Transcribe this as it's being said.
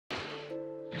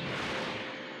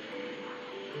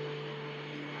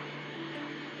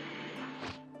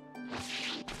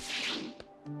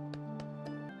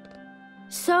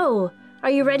So,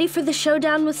 are you ready for the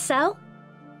showdown with Cell?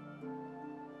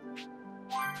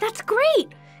 That's great!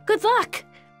 Good luck!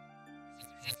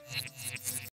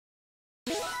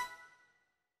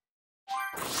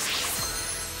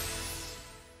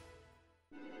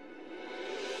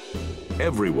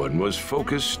 Everyone was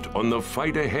focused on the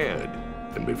fight ahead,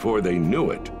 and before they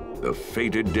knew it, the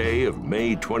fated day of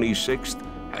May 26th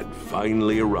had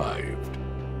finally arrived.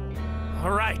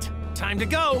 All right, time to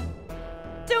go!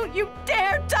 Don't you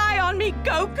dare die on me,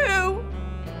 Goku!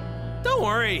 Don't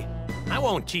worry, I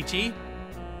won't, Chi-Chi.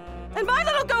 And my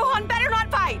little Gohan better not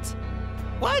fight!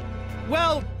 What?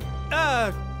 Well,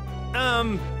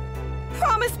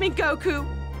 Promise me, Goku!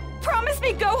 Promise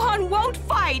me Gohan won't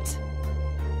fight!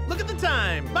 Look at the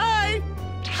time, bye!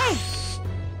 Hey!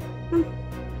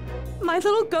 My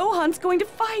little Gohan's going to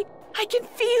fight! I can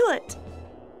feel it!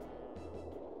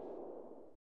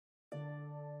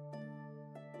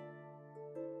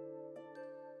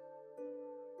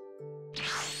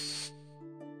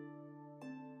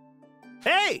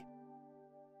 Hey!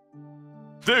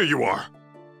 There you are!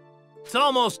 It's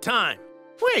almost time.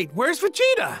 Wait, where's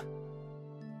Vegeta?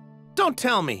 Don't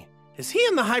tell me. Is he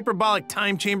in the hyperbolic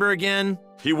time chamber again?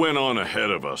 He went on ahead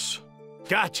of us.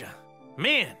 Gotcha.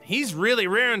 Man, he's really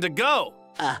raring to go.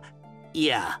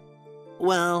 Yeah.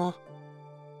 Well...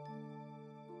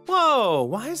 Whoa,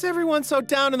 why is everyone so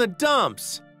down in the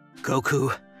dumps?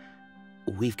 Goku,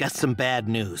 we've got some bad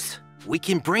news. We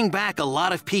can bring back a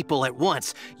lot of people at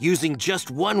once using just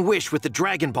one wish with the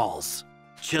Dragon Balls.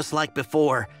 Just like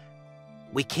before,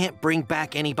 we can't bring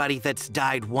back anybody that's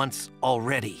died once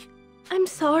already. I'm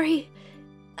sorry.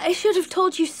 I should have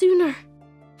told you sooner.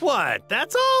 What,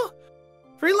 that's all?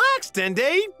 Relax,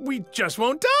 Dende, we just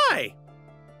won't die.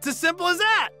 It's as simple as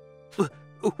that.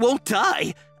 Won't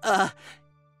die?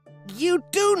 You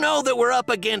do know that we're up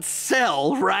against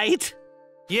Cell, right?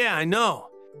 Yeah, I know.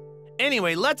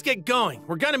 Anyway, let's get going.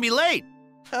 We're gonna be late.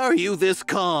 How are you this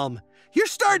calm? You're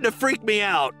starting to freak me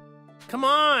out. Come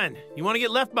on, you wanna get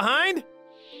left behind?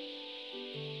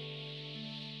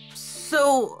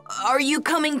 So, are you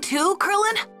coming too,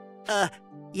 Krillin?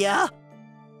 Yeah?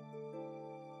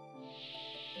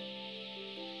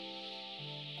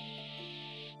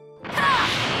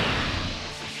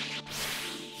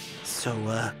 So,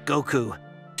 Goku,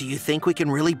 do you think we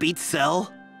can really beat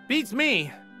Cell? Beats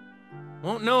me.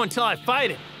 Won't know until I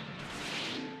fight him.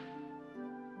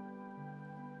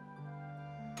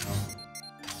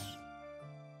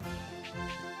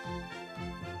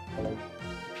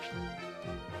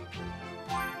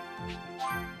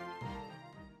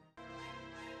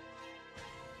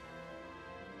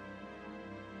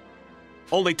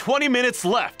 Only 20 minutes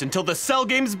left until the Cell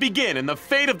games begin and the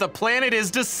fate of the planet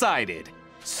is decided.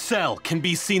 Cell can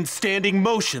be seen standing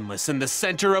motionless in the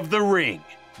center of the ring.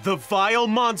 The vile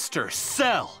monster,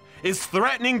 Cell, is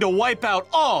threatening to wipe out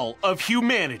all of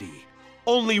humanity.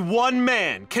 Only one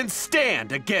man can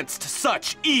stand against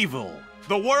such evil.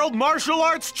 The World Martial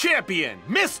Arts Champion,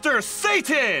 Mr.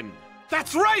 Satan!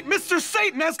 That's right, Mr.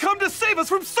 Satan has come to save us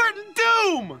from certain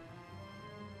doom!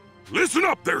 Listen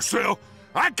up there, Cell.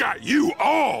 I got you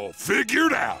all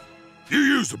figured out. You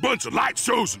used a bunch of light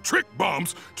shows and trick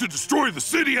bombs to destroy the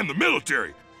city and the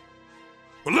military.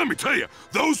 But let me tell you,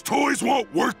 those toys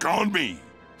won't work on me.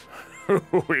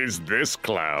 Who is this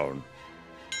clown?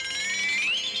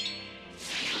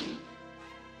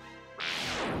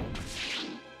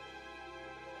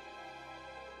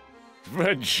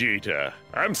 Vegeta,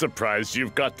 I'm surprised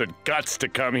you've got the guts to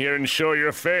come here and show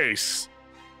your face.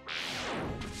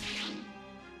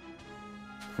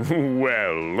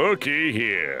 Well, looky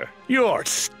here. You're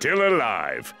still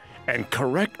alive. And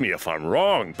correct me if I'm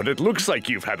wrong, but it looks like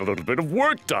you've had a little bit of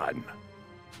work done.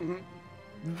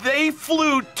 They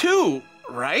flew too,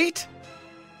 right?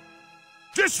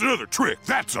 Just another trick,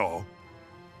 that's all.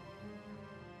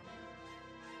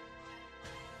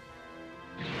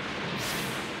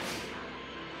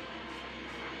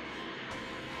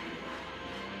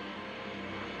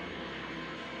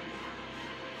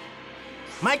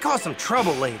 Might cause some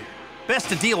trouble later. Best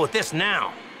to deal with this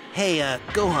now. Hey,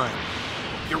 Gohan.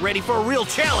 You're ready for a real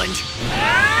challenge. Try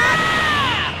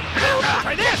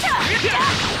this! Try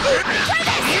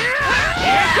this! Here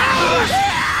it goes!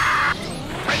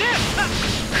 Try this!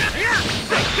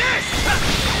 Like this!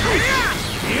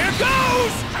 Here it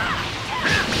goes!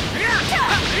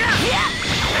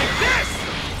 Like this!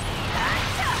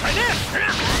 Try this!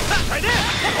 Try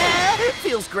this! It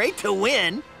feels great to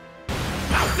win.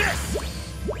 How's this?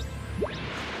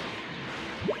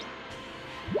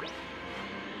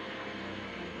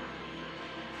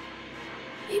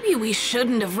 Maybe we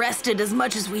shouldn't have rested as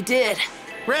much as we did.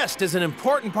 Rest is an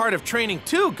important part of training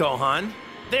too, Gohan.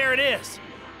 There it is.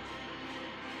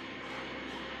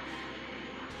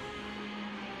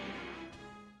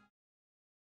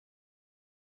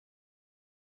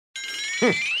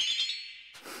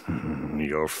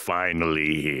 You're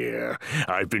finally here.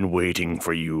 I've been waiting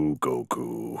for you,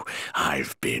 Goku.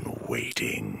 I've been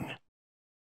waiting.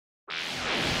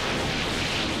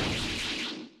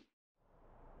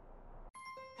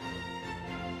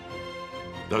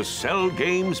 The Cell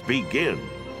games begin.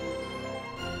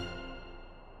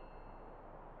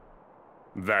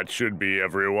 That should be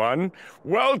everyone.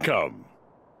 Welcome.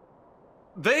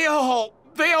 They all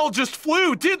just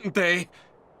flew, didn't they?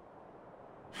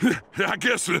 I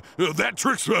guess that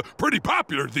trick's pretty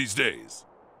popular these days.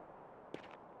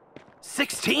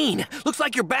 16! Looks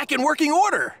like you're back in working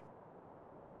order!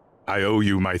 I owe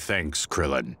you my thanks,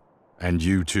 Krillin. And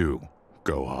you too,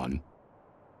 Gohan.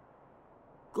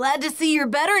 Glad to see you're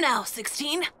better now,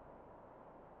 16.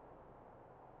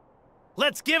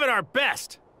 Let's give it our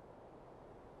best.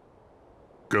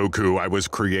 Goku, I was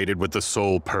created with the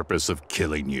sole purpose of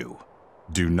killing you.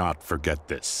 Do not forget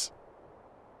this.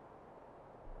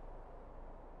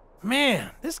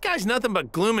 Man, this guy's nothing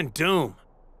but gloom and doom.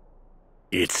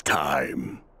 It's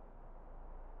time.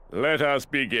 Let us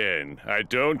begin. I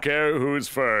don't care who's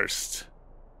first.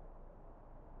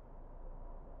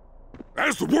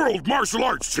 As the world martial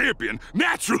arts champion,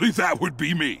 naturally that would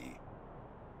be me.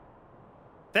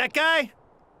 That guy?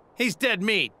 He's dead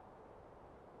meat.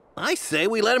 I say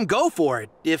we let him go for it.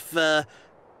 If,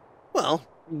 well,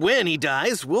 when he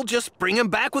dies, we'll just bring him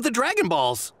back with the Dragon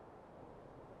Balls.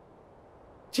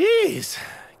 Jeez,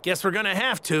 guess we're gonna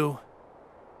have to.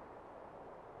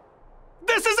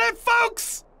 This is it,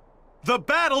 folks! The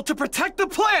battle to protect the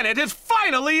planet is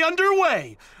finally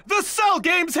underway! The Cell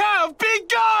games have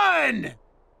begun!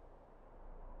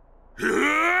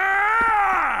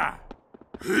 Yeah!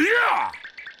 Yeah!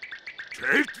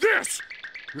 Take this!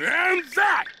 And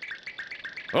that!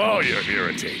 Oh, you're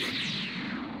irritating.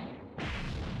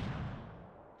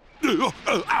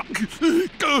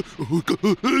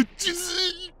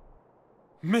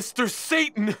 Mr.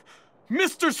 Satan!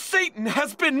 Mr. Satan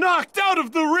has been knocked out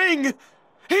of the ring!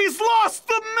 He's lost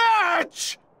the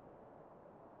match!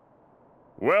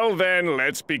 Well then,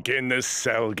 let's begin the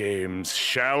Cell games,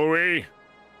 shall we?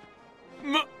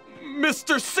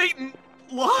 Mr. Satan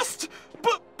lost?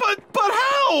 But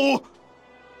how?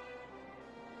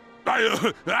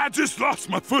 I just lost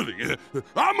my footing.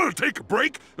 I'm gonna take a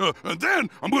break, and then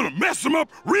I'm gonna mess him up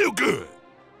real good.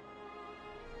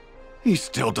 He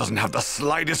still doesn't have the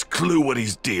slightest clue what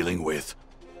he's dealing with.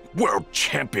 World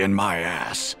champion my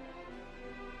ass.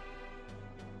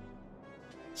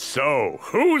 So,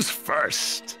 who's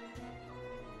first?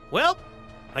 Well,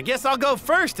 I guess I'll go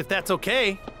first if that's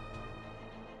okay.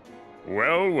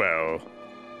 Well, well.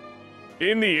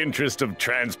 In the interest of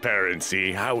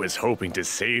transparency, I was hoping to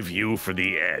save you for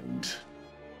the end.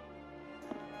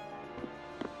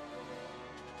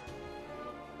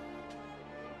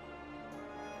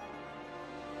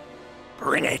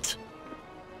 Bring it!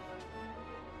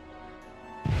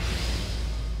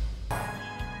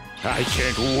 I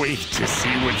can't wait to see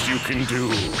what you can do.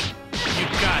 You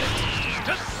got it.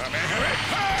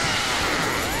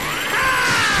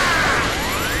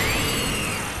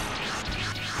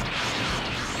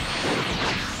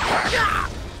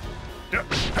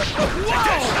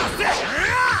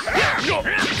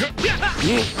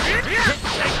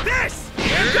 Take this!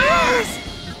 Here goes!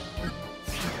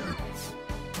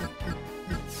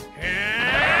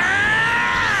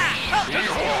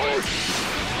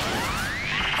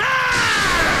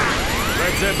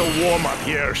 Let's end the warm-up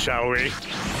here, shall we?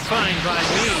 Fine by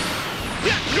me.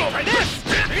 Try this!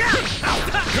 Here goes!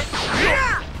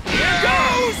 Here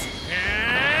goes!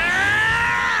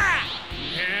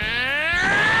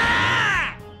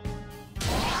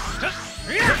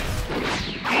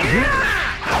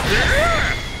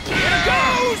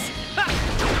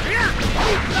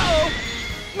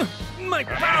 My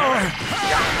power!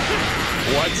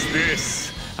 What's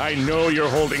this? I know you're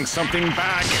holding something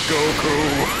back,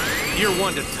 Goku. You're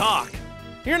one to talk.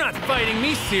 You're not fighting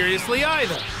me seriously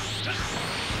either.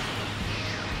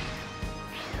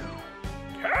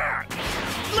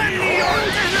 Lend me your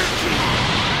energy!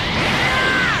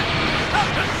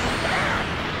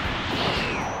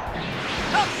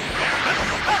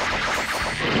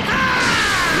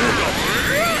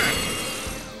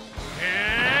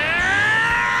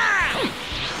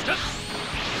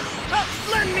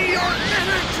 Lend me your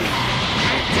energy!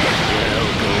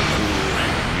 Well, Goku,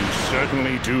 you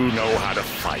certainly do know how to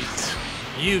fight.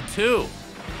 You too.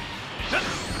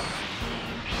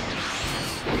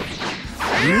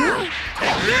 Here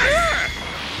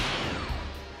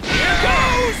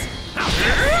goes!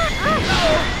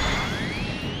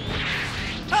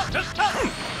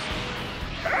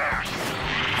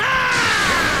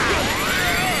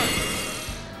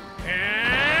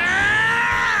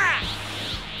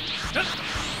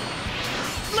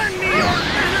 Lend me your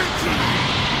energy!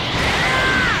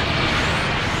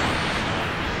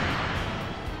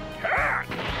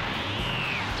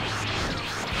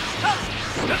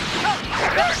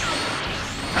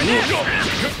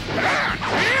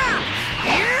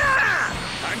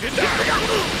 Time to die!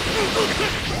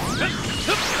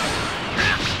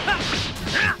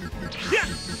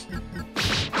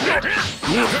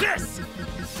 This!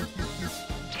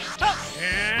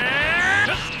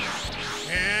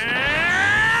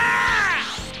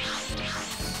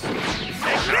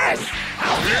 This!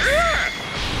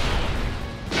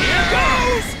 Here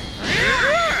goes!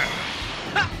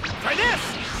 Try this!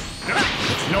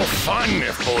 It's no fun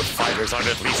if both fighters aren't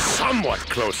at least somewhat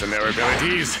close in their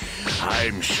abilities.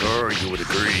 I'm sure you would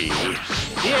agree.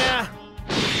 Yeah,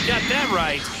 you got that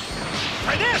right.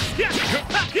 Try this!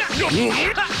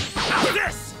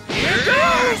 This! Here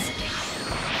goes!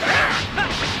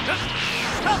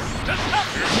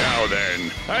 Now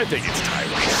then, I think it's time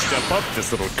we step up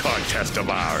this little contest of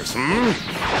ours,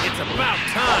 It's about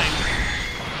time.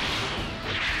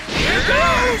 Here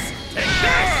goes! Take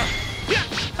this!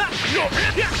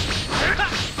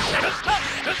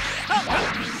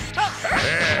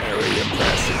 Very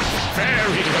impressive.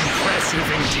 Very impressive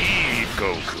indeed,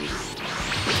 Goku.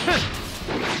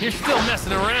 You're still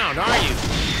messing around, aren't you?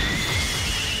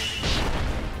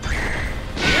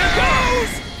 Here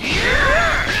goes!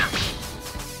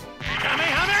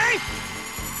 Kamehameha!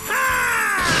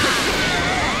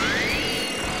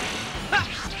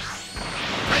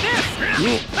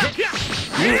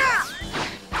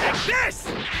 Take this!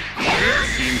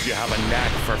 Seems you have a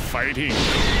knack for fighting.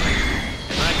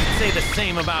 I can say the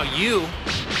same about you.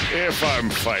 If I'm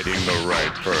fighting the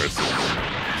right person.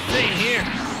 Same here.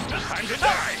 Time to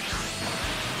die!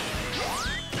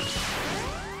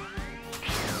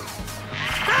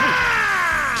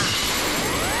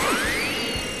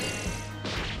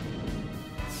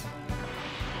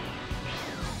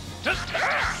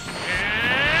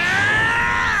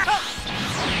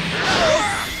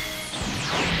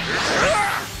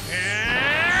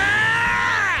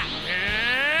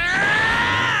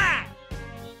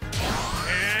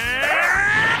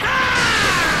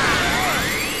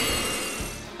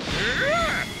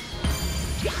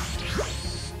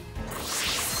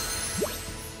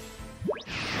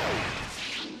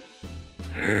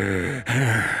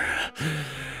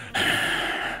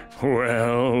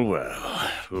 Well,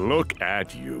 look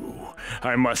at you.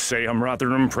 I must say I'm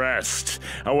rather impressed.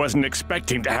 I wasn't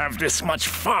expecting to have this much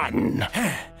fun.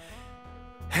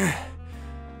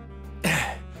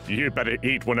 You'd better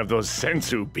eat one of those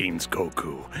senzu beans,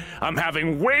 Goku. I'm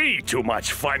having way too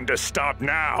much fun to stop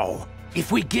now.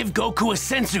 If we give Goku a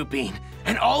senzu bean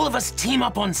and all of us team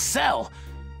up on Cell,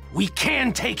 we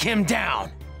can take him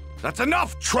down. That's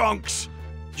enough, Trunks!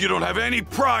 You don't have any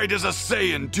pride as a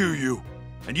Saiyan, do you?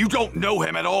 And you don't know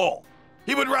him at all.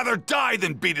 He would rather die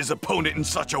than beat his opponent in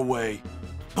such a way.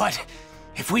 But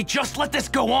if we just let this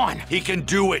go on... He can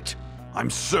do it. I'm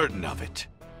certain of it.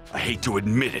 I hate to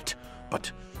admit it,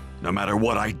 but no matter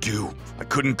what I do, I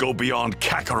couldn't go beyond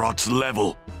Kakarot's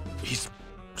level. He's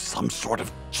some sort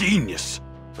of genius.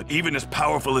 But even as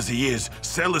powerful as he is,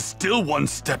 Cell is still one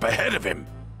step ahead of him.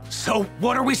 So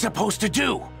what are we supposed to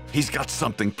do? He's got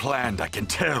something planned, I can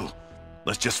tell.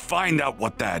 Let's just find out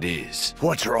what that is.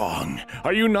 What's wrong?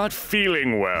 Are you not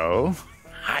feeling well?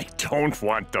 I don't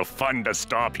want the fun to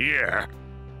stop here.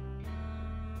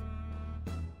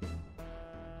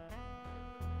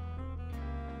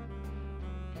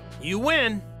 You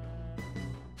win.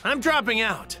 I'm dropping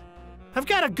out. I've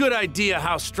got a good idea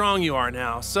how strong you are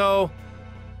now, so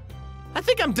I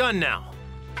think I'm done now.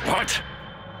 What?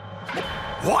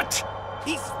 What?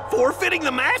 He's forfeiting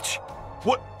the match?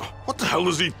 What the hell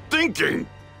is he thinking?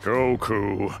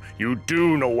 Goku, you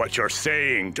do know what you're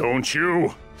saying, don't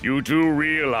you? You do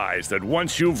realize that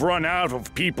once you've run out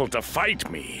of people to fight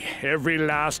me, every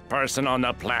last person on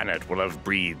the planet will have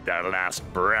breathed their last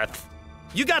breath.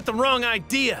 You got the wrong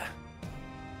idea.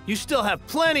 You still have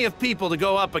plenty of people to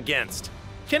go up against.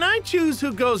 Can I choose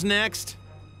who goes next?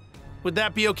 Would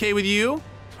that be okay with you?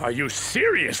 Are you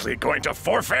seriously going to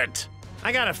forfeit?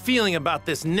 I got a feeling about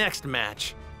this next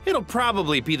match. It'll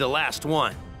probably be the last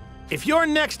one. If your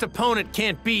next opponent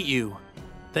can't beat you,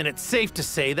 then it's safe to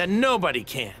say that nobody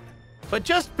can. But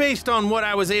just based on what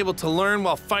I was able to learn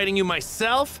while fighting you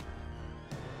myself,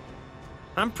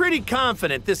 I'm pretty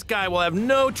confident this guy will have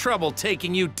no trouble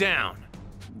taking you down.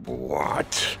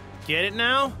 What? Get it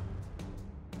now?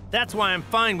 That's why I'm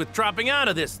fine with dropping out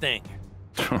of this thing.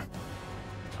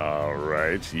 All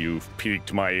right, you've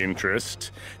piqued my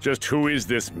interest. Just who is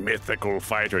this mythical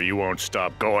fighter you won't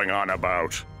stop going on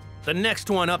about? The next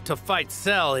one up to fight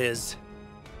Cell is...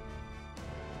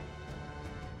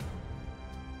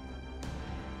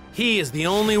 He is the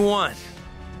only one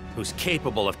who's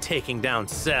capable of taking down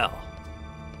Cell.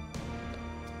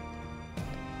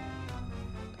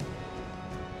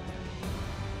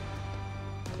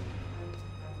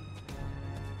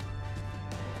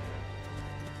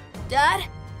 Dad?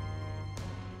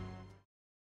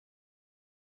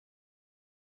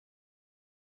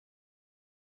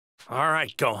 All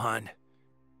right, Gohan.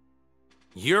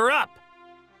 You're up!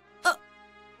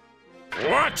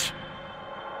 What?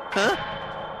 Huh?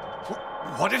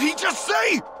 What did he just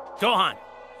say? Gohan,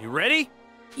 you ready?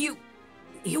 You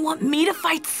want me to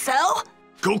fight Cell?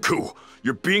 Goku,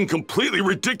 you're being completely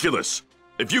ridiculous.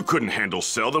 If you couldn't handle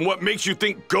Cell, then what makes you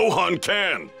think Gohan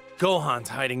can? Gohan's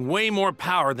hiding way more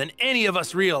power than any of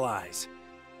us realize.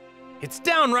 It's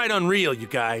downright unreal, you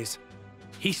guys.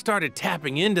 He started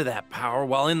tapping into that power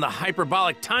while in the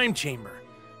hyperbolic time chamber.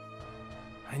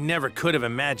 I never could have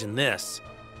imagined this.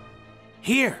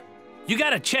 Here, you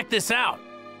gotta check this out.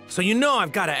 So you know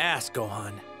I've gotta ask,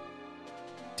 Gohan.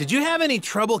 Did you have any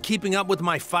trouble keeping up with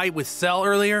my fight with Cell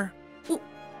earlier?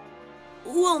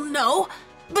 Well, no,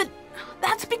 but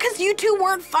that's because you two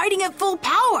weren't fighting at full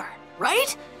power,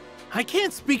 right? I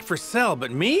can't speak for Cell,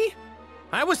 but me?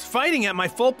 I was fighting at my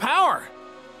full power.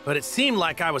 But it seemed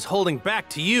like I was holding back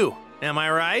to you. Am I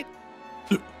right?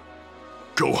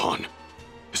 Gohan,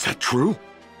 is that true?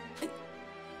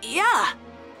 Yeah.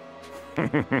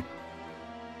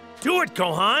 Do it,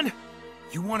 Gohan!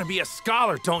 You want to be a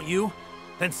scholar, don't you?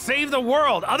 Then save the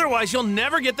world, otherwise you'll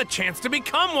never get the chance to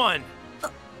become one!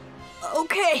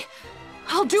 Okay,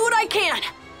 I'll do what I can.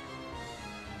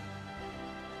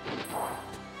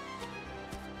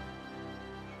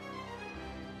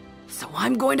 So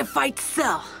I'm going to fight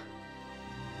Cell.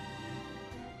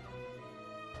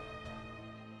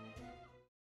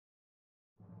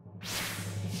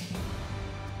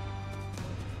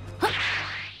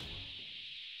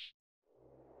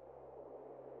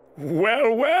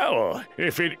 Well, well,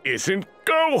 if it isn't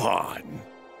Gohan.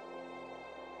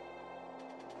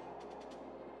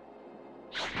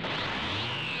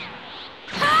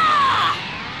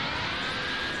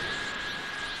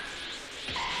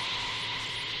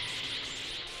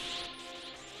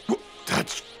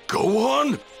 That's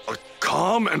Gohan? A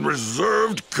calm and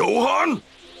reserved Gohan?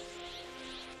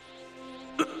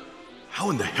 How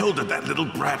in the hell did that little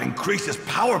brat increase his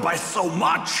power by so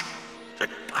much?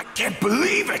 I can't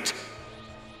believe it!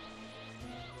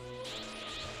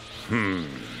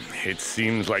 It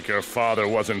seems like your father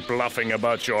wasn't bluffing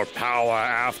about your power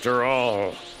after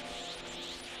all.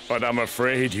 But I'm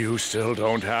afraid you still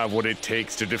don't have what it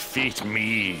takes to defeat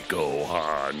me,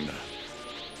 Gohan.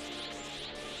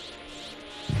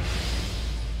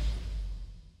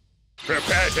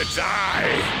 Prepare to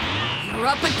die! You're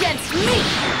up against me!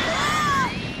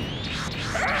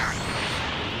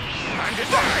 Time to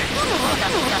die!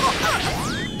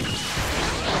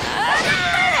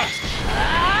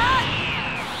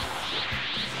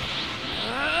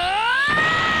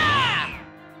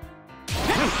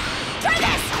 Try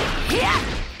this!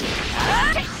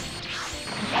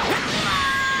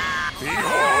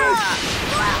 Behold!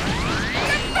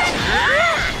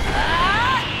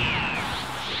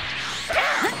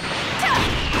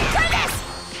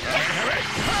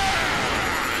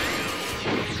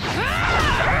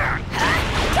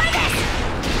 Try this!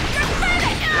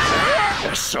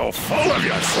 You're so full of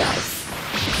yourself!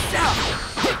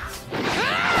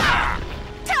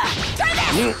 Try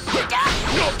this!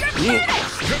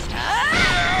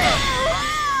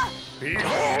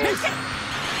 Behold!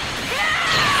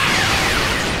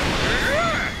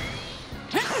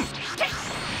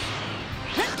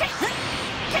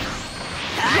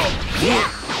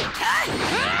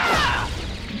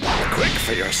 Quick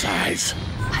for your size.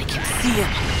 I can see him.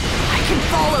 I can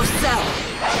follow Cell.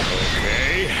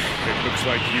 Okay, it looks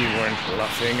like you weren't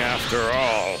bluffing after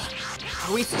all.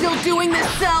 Are we still doing this,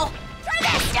 Cell? Try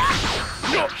this!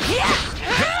 No.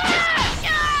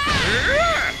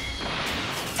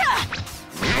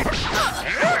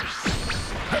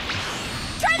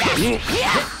 Try this!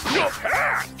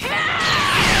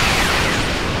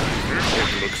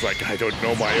 It looks like I don't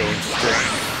know my own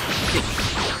strength.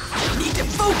 I need to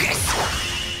focus!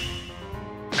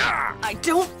 I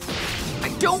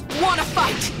don't want to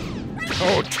fight!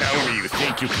 Oh, tell me you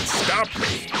think you can stop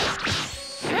me.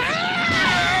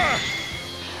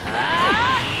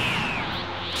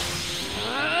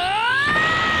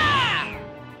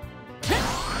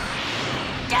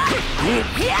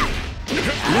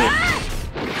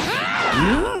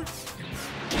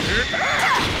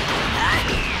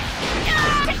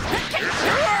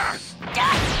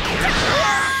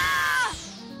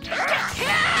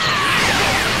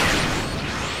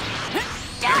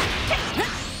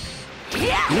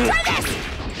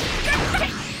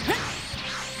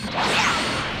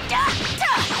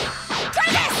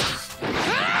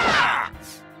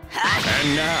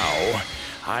 And now,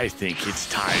 I think it's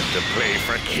time to play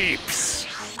for keeps.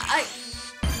 I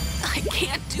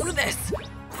can't do this.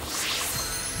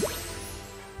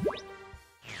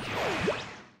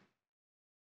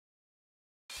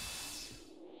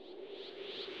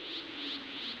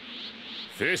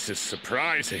 This is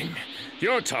surprising.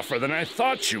 You're tougher than I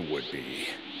thought you would be.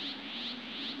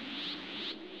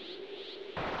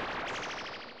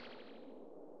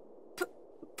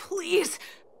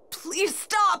 Please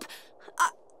stop.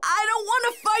 I don't want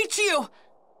to fight you.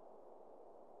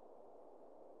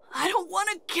 I don't want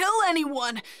to kill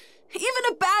anyone, even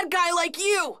a bad guy like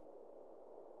you.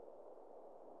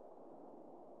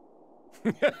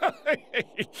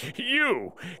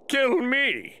 You kill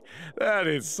me? That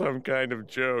is some kind of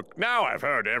joke. Now I've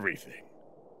heard everything.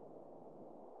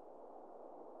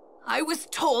 I was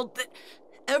told that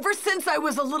ever since I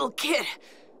was a little kid,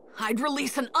 I'd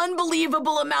release an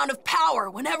unbelievable amount of power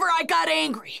whenever I got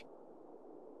angry.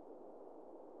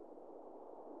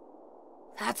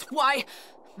 That's why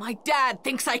my dad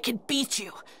thinks I can beat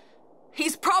you.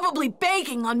 He's probably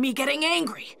banking on me getting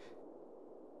angry.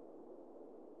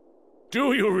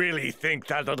 Do you really think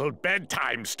that little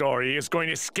bedtime story is going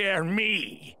to scare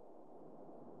me?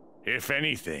 If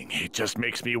anything, it just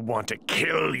makes me want to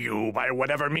kill you by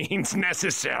whatever means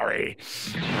necessary.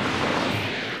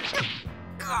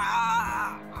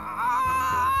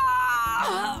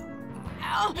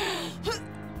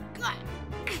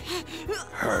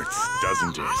 Hurts,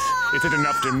 doesn't it? Is it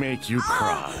enough to make you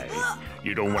cry?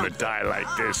 You don't want to die like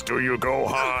this, do you,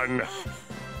 Gohan?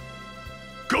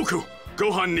 Goku!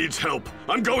 Gohan needs help.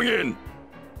 I'm going in!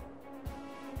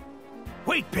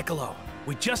 Wait, Piccolo.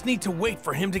 We just need to wait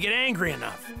for him to get angry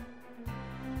enough.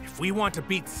 If we want to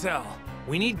beat Cell,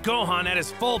 we need Gohan at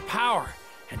his full power,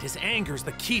 and his anger's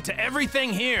the key to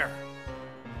everything here.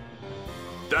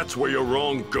 That's where you're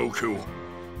wrong, Goku.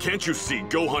 Can't you see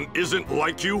Gohan isn't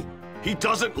like you? He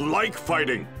doesn't like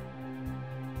fighting.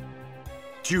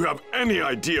 Do you have any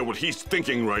idea what he's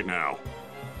thinking right now?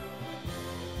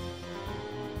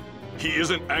 He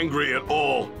isn't angry at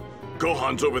all.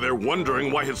 Gohan's over there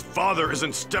wondering why his father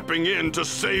isn't stepping in to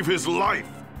save his life.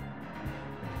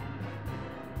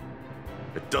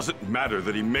 It doesn't matter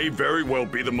that he may very well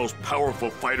be the most powerful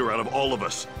fighter out of all of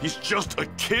us. He's just a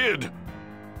kid.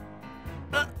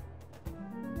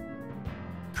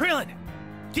 Krillin,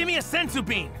 give me a senzu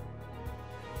bean.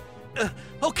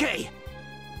 Okay.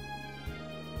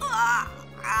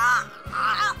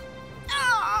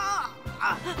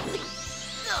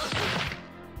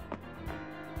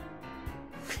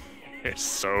 You're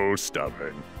so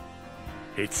stubborn.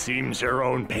 It seems your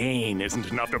own pain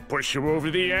isn't enough to push you over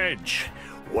the edge.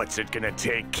 What's it gonna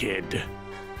take, kid?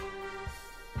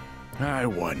 I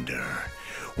wonder,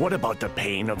 what about the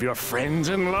pain of your friends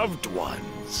and loved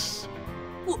ones?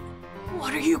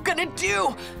 What are you gonna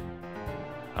do?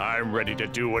 I'm ready to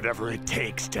do whatever it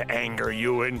takes to anger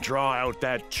you and draw out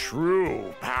that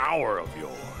true power of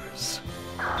yours.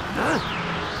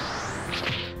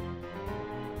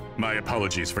 My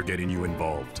apologies for getting you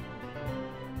involved.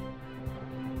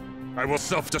 I will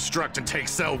self-destruct and take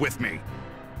Cell with me.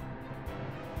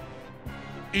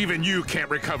 Even you can't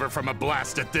recover from a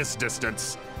blast at this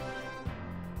distance.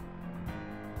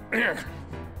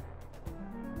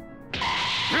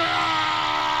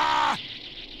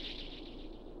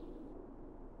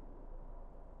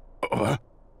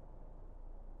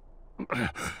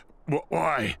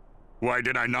 Why? Why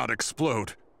did I not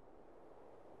explode?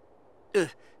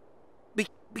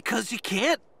 Because you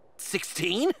can't,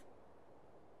 16?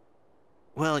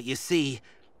 Well, you see,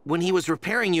 when he was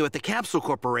repairing you at the Capsule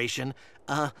Corporation,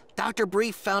 Dr.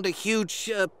 Brief found a huge,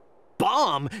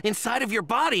 bomb inside of your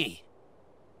body.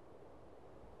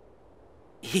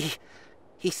 He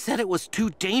said it was too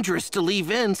dangerous to leave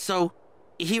in, so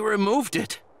he removed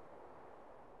it.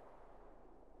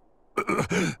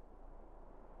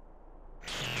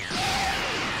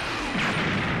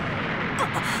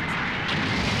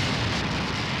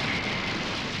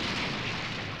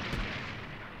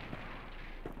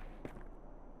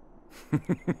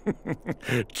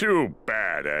 Too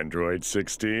bad, Android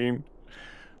 16.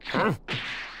 Huh?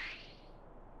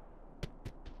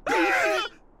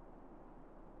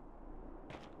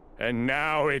 And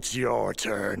now it's your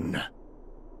turn.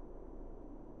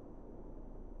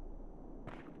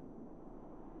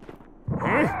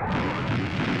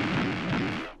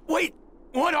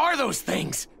 those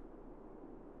things!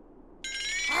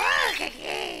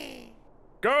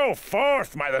 Go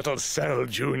forth, my little Cell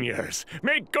Juniors.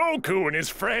 Make Goku and his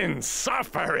friends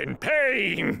suffer in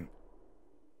pain.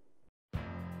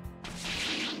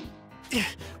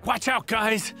 Watch out,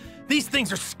 guys! These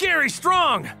things are scary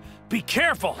strong! Be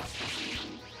careful!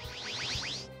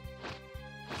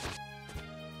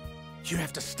 You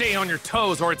have to stay on your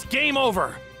toes or it's game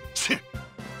over!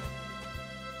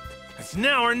 It's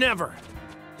now or never!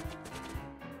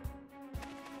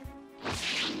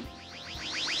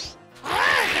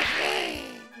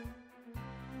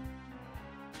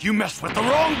 You messed with the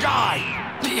wrong guy!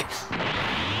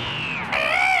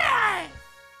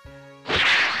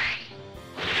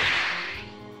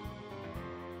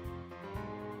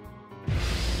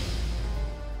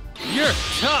 You're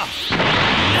tough!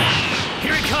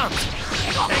 Here he comes!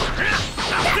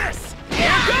 Now this!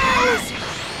 Here goes!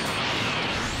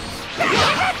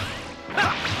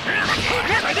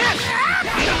 Try this!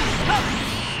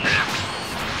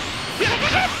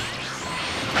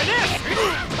 Try this!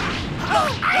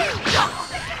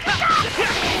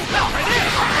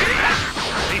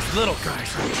 These little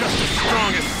guys are just as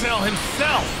strong as Cell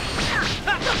himself!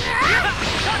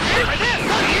 Try this!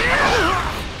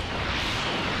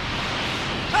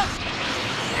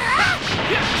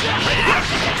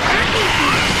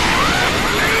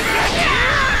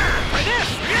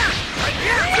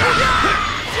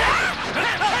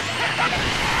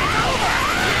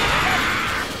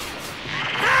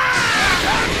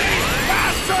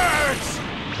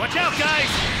 Watch out, guys!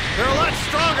 They're a lot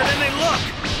stronger than they look!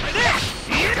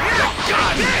 Here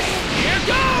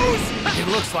goes! It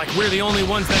looks like we're the only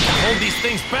ones that can hold these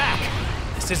things back.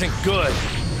 This isn't good.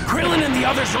 Krillin and the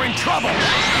others are in trouble!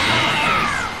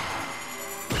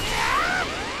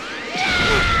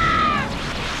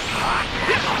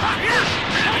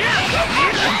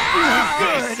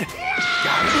 Good!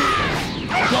 Got it!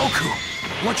 Goku,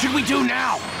 what should we do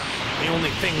now? The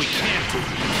only thing we can't do.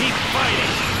 Keep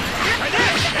fighting! Here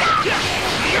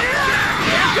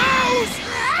goes!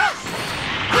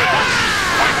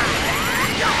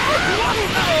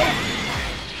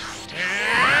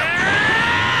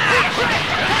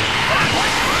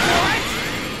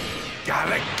 Got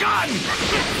a gun!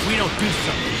 If we don't do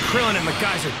something, Krillin and the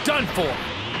guys are done for!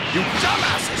 You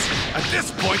dumbasses! At this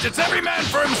point, it's every man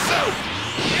for himself!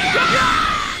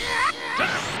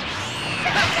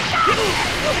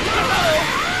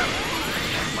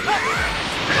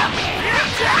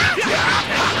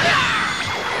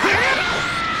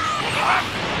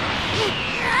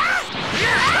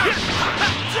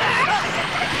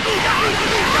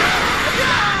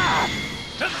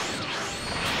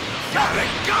 Got a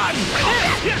gun!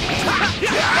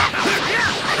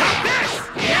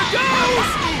 Here goes!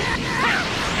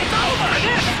 It's over!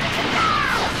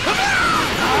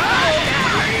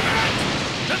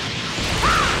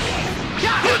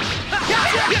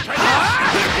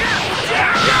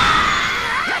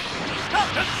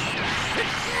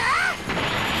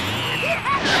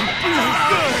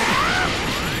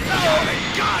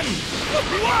 Gun!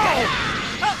 Whoa!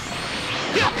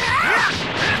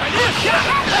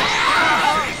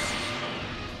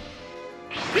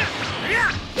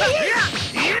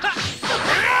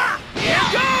 Here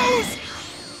goes!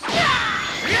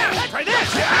 Try this!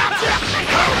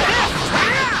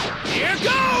 Here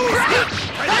goes!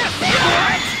 Try this!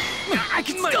 I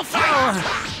can still fight!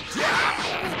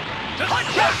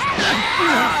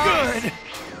 Good!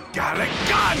 Got a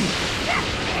gun!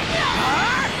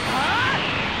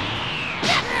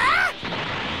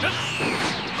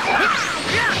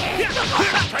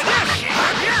 Try this!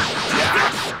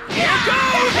 Here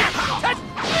goes!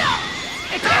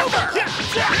 It's over! Try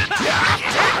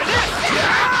this!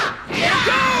 Here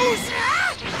goes!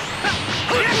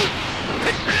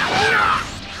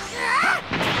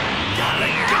 Got a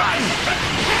gun!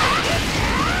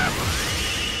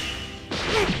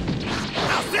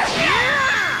 How's this?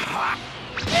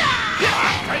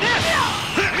 Try this!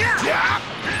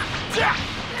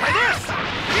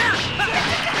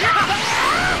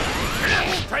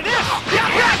 Try this!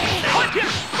 Try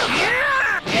this!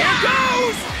 Here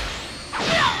goes!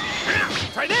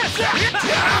 Try this!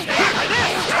 Try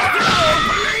this!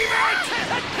 Believe it!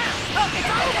 It's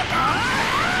over!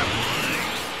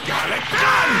 Got a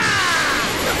gun!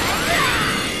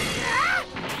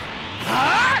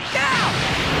 Now!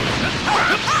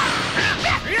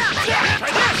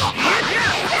 Try this!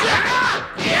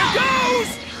 Here goes!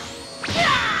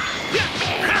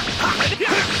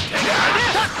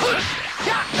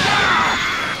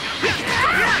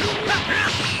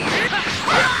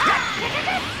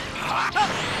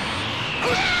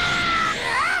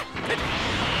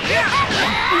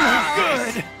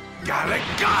 Good! Got it,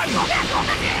 got it!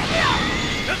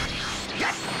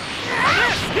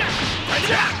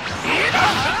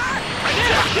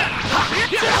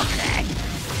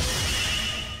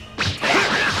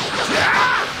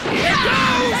 Here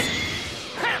goes!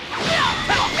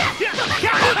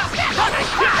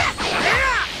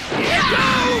 Here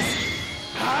goes!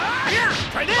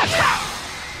 Try this!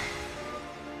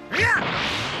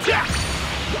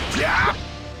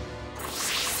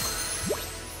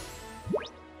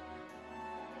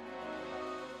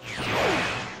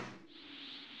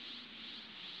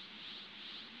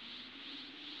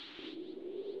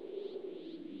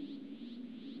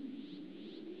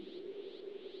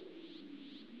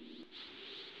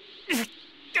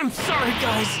 I'm sorry,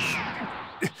 guys.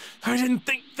 I didn't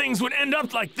think things would end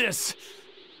up like this.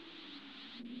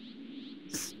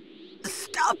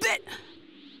 Stop it!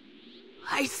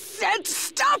 I said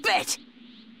stop it!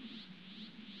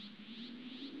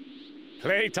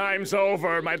 Playtime's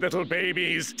over, my little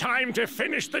babies. Time to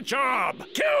finish the job.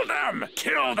 Kill them!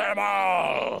 Kill them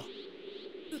all!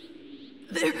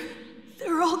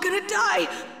 They're all gonna die.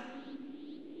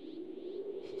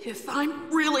 If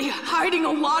I'm really hiding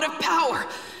a lot of power,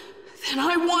 then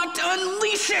I want to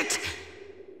unleash it.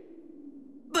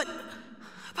 But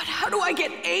how do I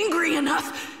get angry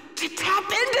enough to tap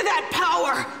into that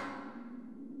power?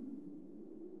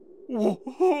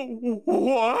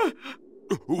 What?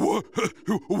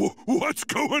 What's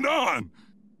going on?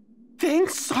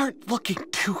 Things aren't looking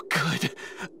too good.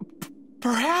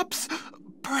 Perhaps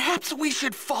we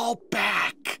should fall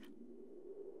back.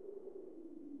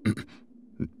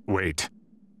 Wait.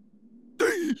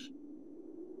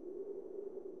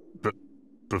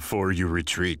 Before you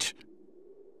retreat,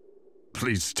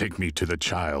 please take me to the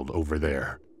child over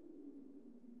there.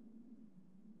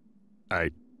 I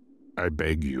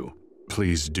beg you,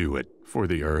 please do it for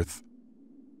the Earth.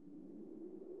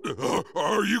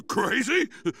 Are you crazy?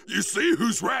 You see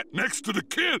who's right next to the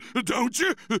kid, don't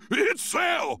you? It's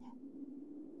Cell!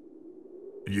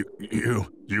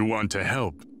 You want to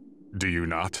help, do you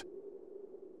not?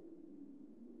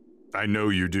 I know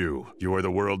you do. You are the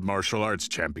world martial arts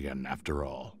champion, after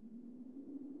all.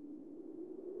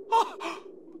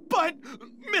 But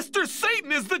Mr.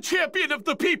 Satan is the champion of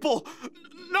the people,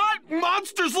 not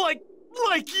monsters like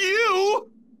you!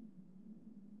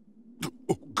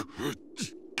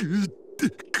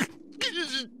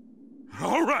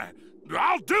 All right,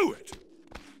 I'll do it.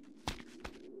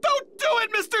 Don't do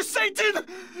it, Mr. Satan!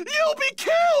 You'll be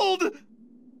killed!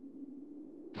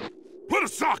 Put a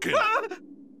sock in.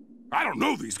 I don't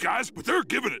know these guys, but they're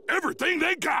giving it everything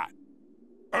they got.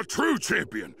 A true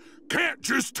champion can't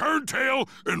just turn tail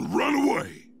and run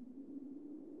away.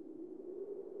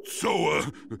 So,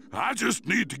 I just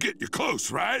need to get you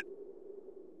close, right?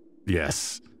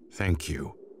 Yes, thank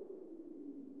you.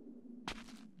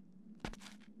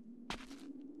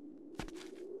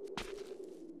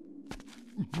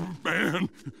 Man,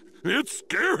 it's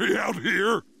scary out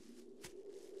here.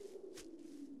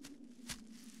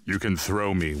 You can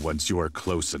throw me once you are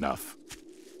close enough.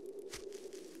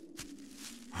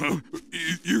 Huh?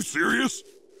 You serious?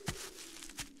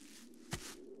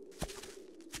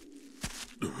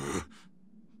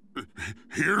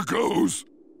 Here goes.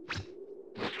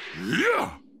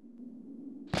 Yeah!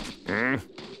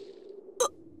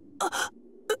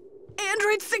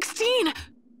 Android 16!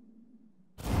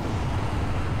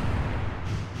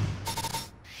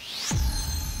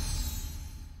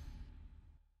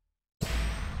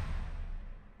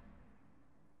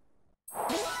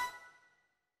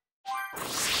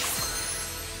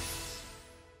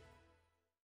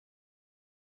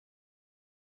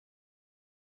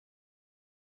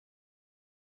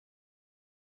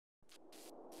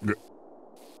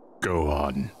 Go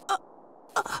on.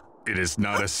 It is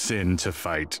not a sin to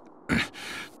fight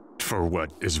for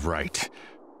what is right.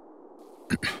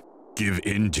 Give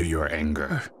in to your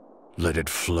anger. Let it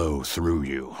flow through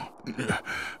you.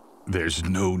 There's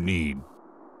no need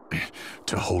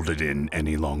to hold it in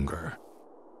any longer.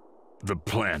 The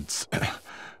plants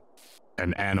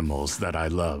and animals that I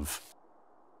love,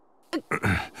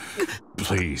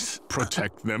 please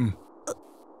protect them.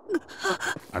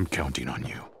 I'm counting on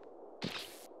you.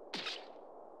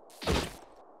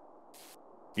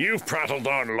 You've prattled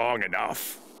on long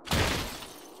enough.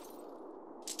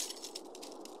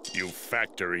 You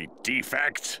factory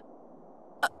defect.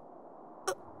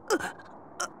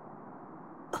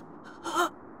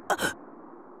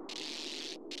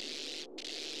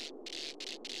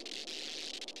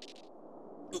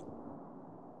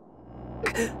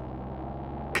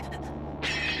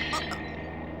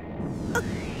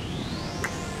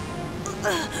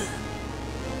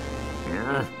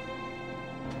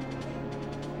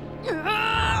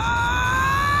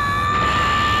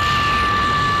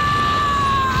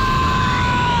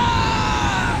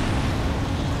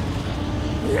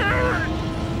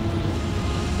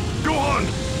 Gohan!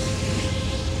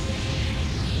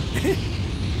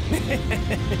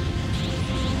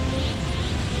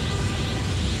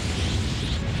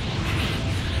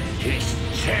 He's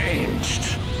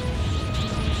changed.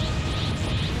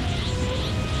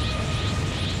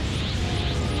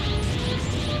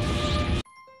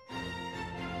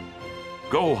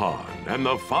 Gohan and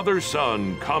the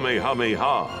father-son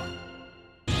Kamehameha.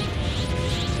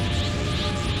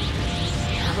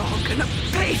 You're all gonna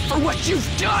pay for what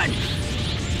you've done!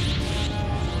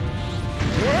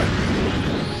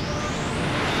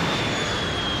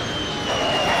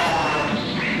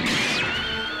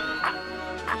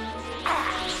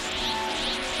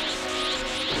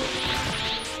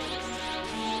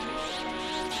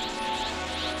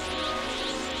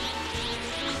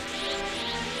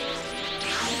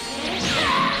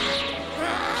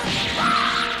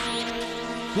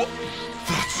 What?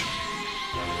 That's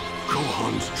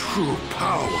Gohan's true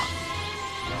power.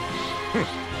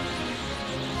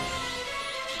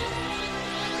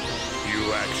 You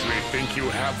actually think you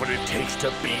have what it takes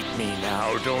to beat me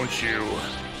now, don't you?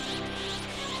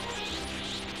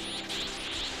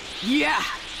 Yeah!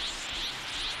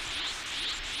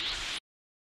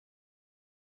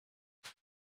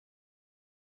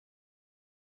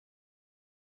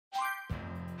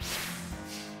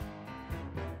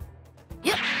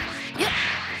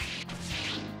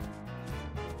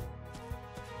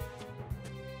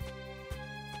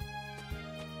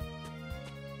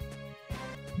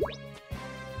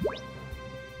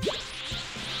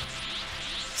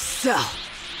 Cell,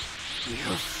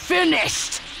 you're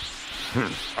finished!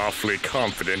 Awfully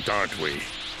confident, aren't we?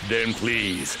 Then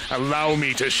please, allow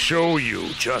me to show you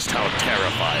just how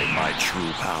terrifying my true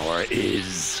power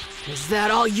is. Is that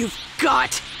all you've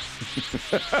got?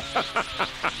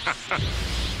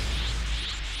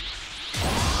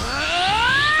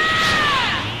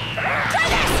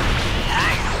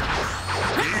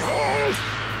 Behold!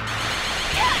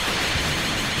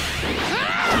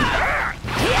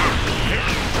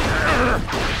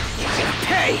 You're gonna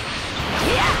pay!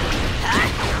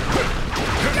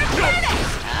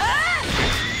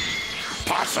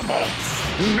 Possible!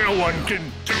 No one can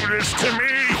do this to me!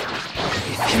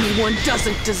 If anyone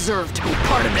doesn't deserve to be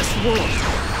part of this world,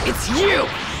 it's you!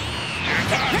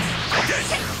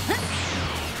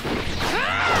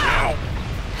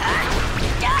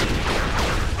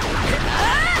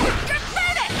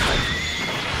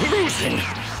 Losing!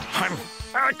 I'm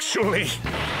actually...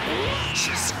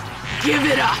 Just give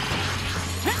it up!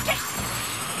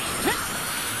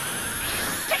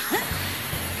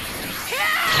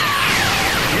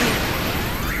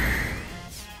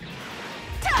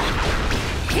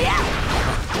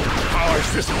 How is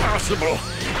this possible?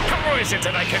 How is it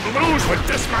that I can lose with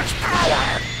this much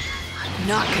power? I'm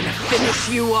not gonna finish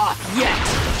you off yet!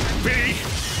 B.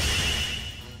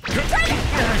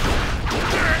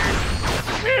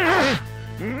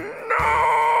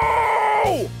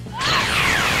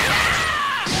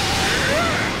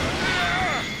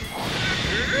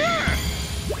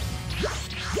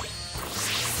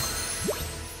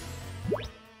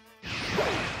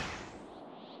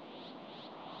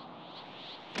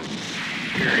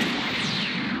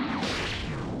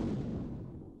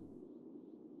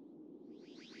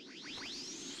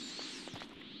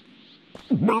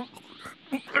 No!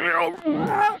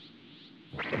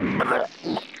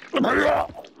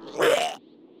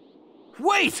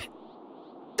 Wait!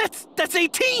 That's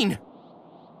 18!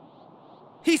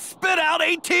 He spit out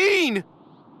 18!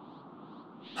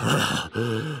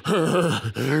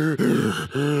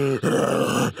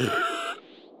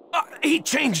 He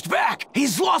changed back!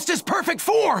 He's lost his perfect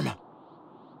form!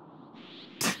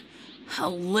 How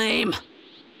lame.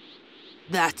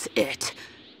 That's it.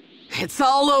 It's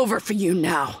all over for you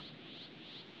now.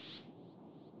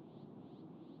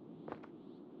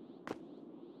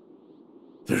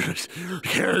 This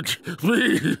can't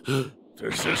be.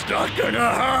 This is not gonna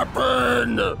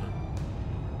happen.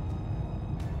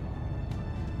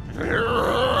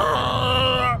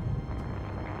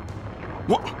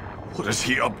 What is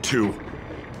he up to?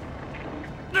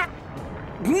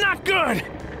 Not good!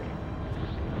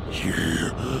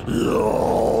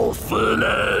 You're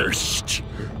finished.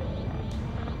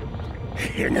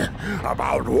 In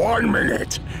about 1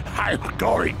 minute, I'm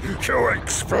going to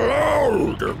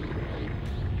explode.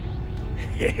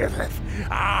 If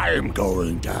I'm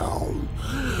going down,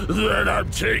 then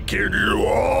I'm taking you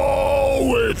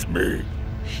all with me.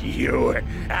 You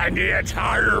and the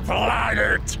entire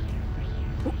planet!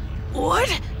 What?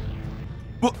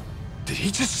 What? Did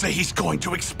he just say he's going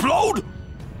to explode?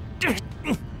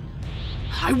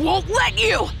 I won't let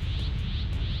you!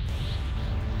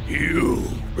 You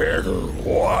better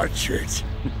watch it.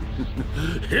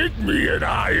 Hit me and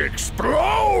I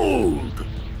explode!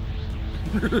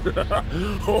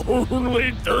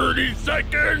 Only 30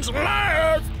 seconds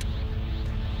left!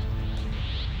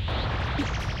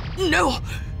 No!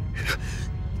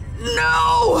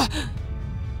 No!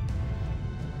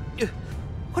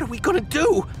 What are we gonna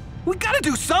do? We gotta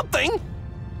do something!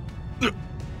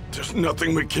 There's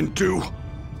nothing we can do.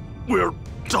 We're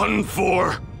done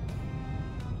for.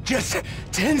 Just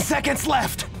 10 seconds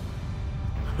left.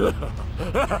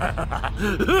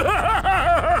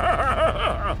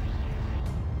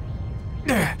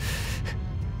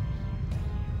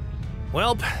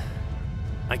 Welp,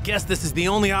 I guess this is the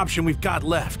only option we've got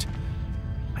left.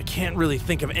 I can't really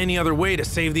think of any other way to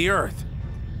save the Earth.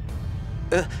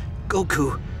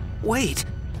 Goku, wait.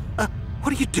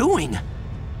 What are you doing?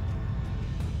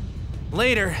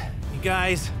 Later, you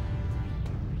guys.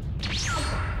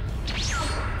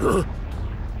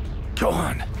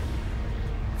 Gohan,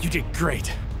 you did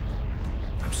great.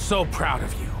 I'm so proud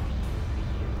of you.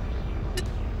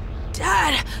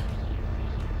 Dad!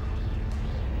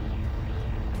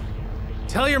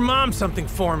 Tell your mom something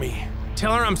for me.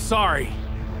 Tell her I'm sorry.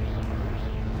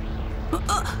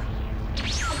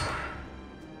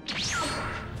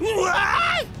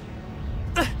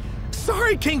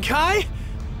 Sorry, King Kai.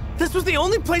 This was the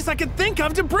only place I could think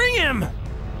of to bring him.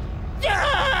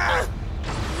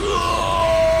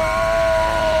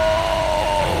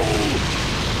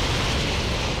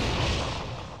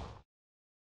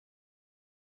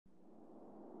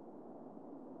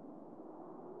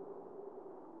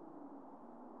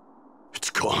 It's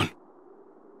gone.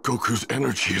 Goku's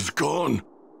energy is gone.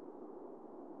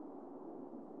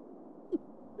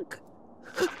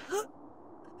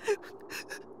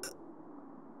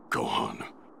 Gohan.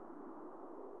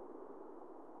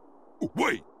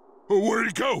 Wait! Where'd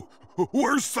he go?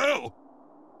 Where's Cell?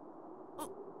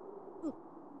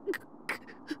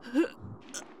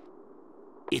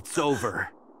 It's over.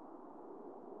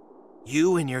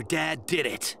 You and your dad did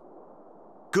it.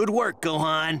 Good work,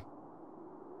 Gohan.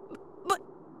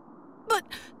 But...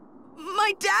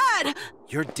 my dad!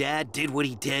 Your dad did what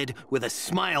he did with a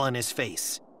smile on his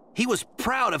face. He was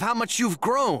proud of how much you've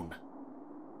grown.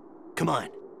 Come on,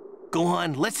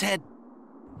 Gohan, let's head...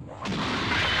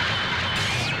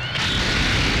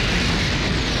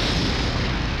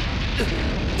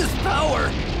 This power!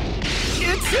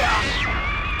 It's...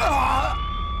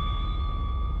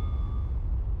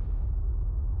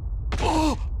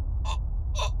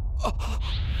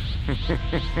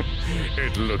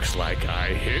 It looks like I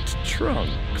hit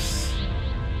Trunks.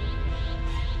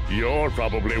 You're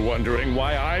probably wondering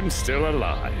why I'm still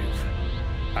alive.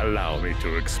 Allow me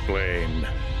to explain.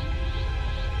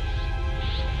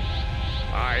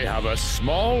 I have a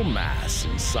small mass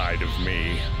inside of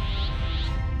me.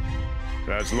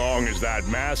 As long as that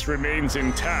mass remains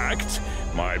intact,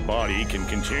 my body can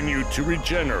continue to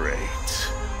regenerate.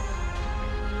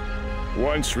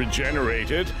 Once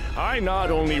regenerated, I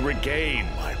not only regain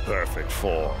my perfect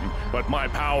form, but my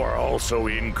power also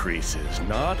increases,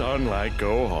 not unlike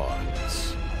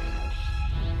Gohan's.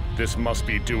 This must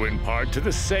be due in part to the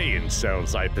Saiyan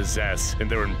cells I possess and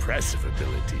their impressive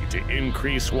ability to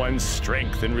increase one's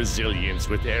strength and resilience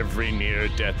with every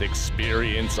near-death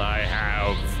experience I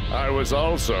have. I was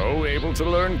also able to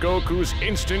learn Goku's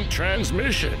instant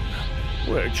transmission,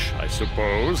 which, I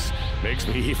suppose, makes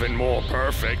me even more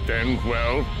perfect than,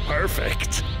 well,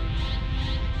 perfect.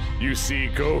 You see,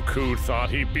 Goku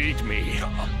thought he beat me,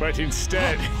 but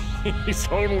instead, he's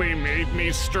only made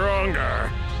me stronger.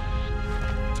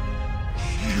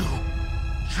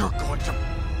 You're going to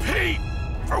pay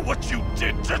for what you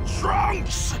did to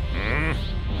Trunks!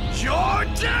 You're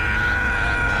dead!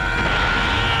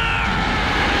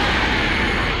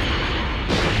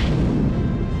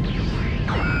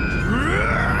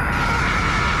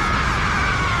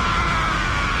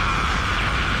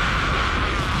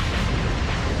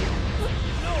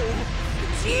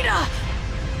 Vegeta!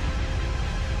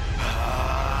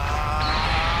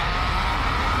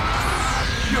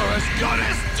 You're as good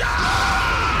as dust!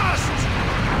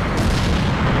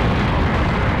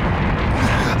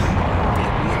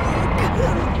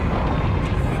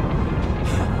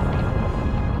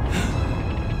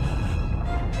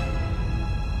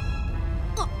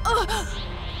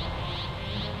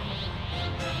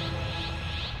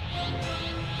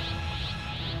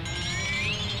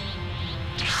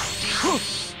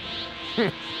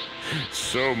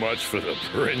 So much for the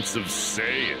Prince of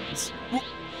Saiyans.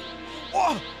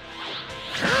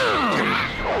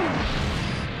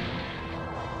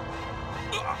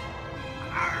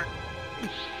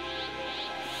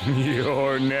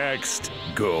 You're next,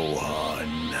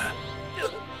 Gohan.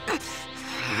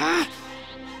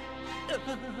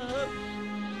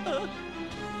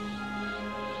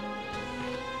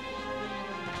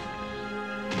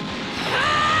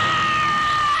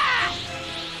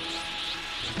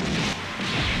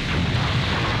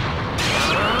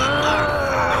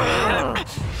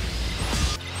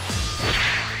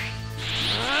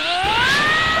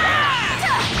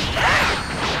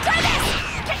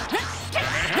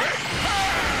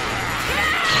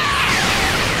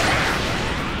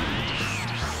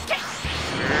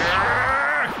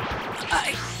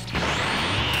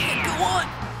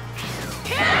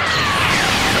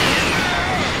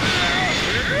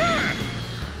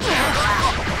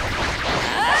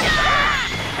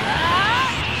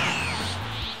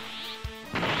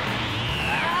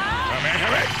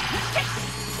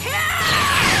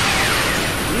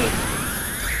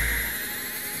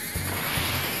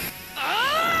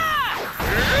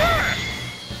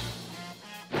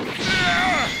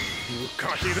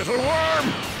 Little worm!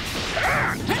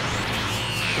 Try this!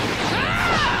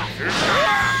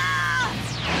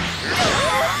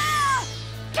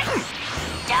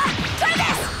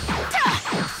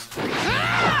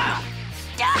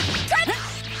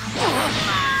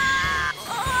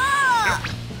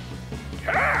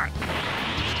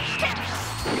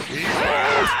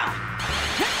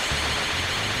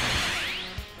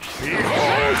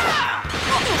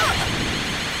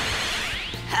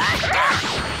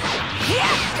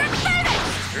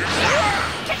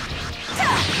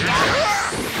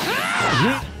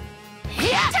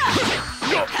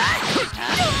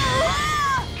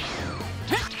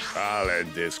 I'll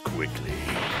end this quickly.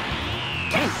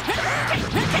 Time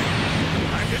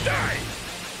to die!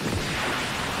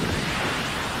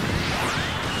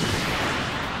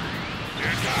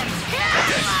 Here it comes!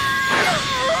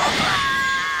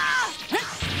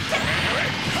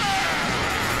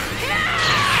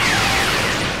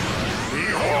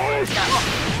 Behold!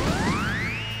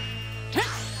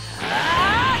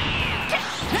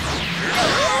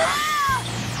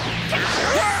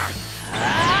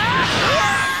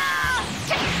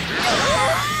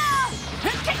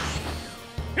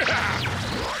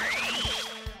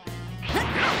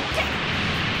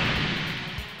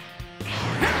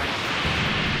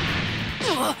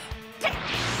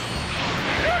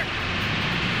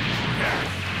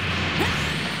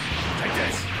 Take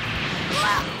this!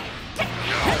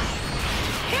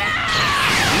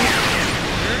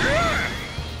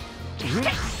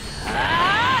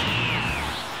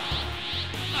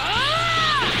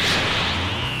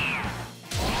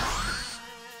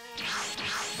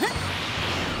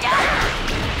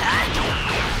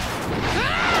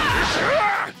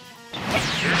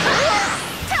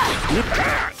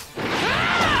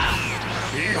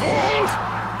 Behold!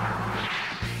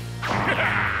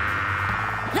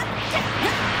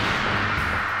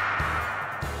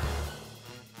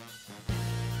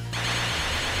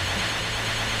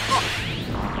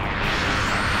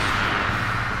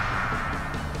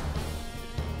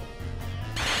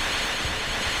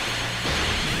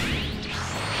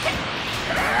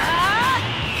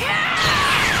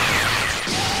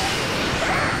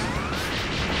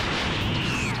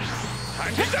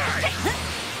 Time to die!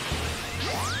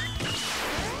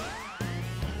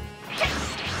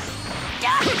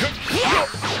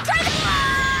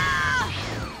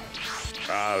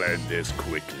 I'll end this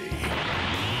quickly.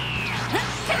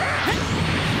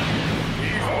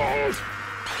 Behold!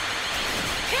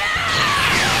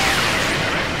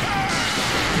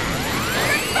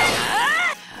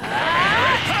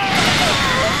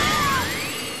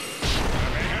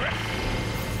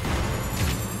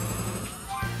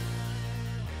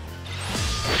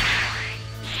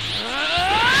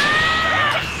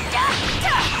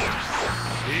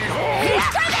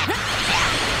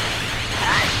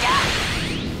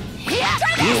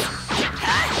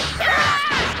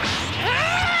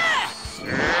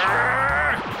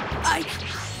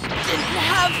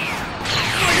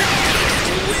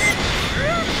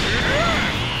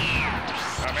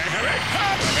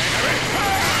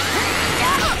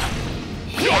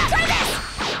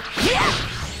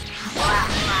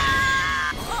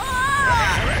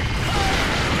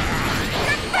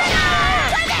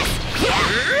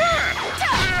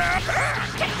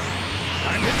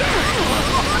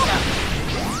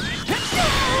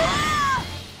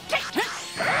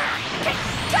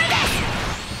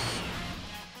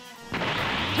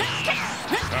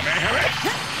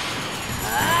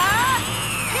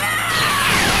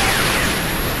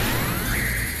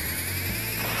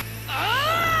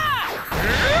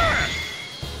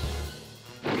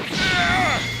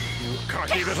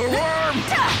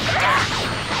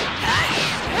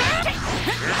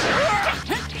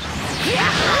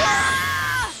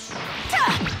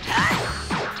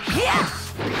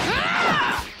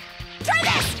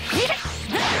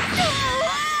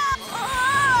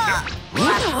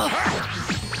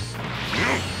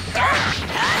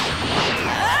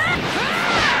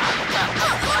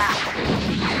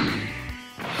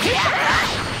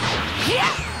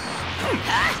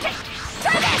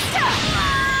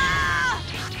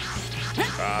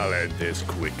 I'll end this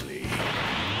quickly. Time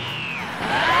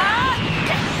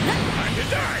to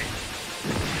die!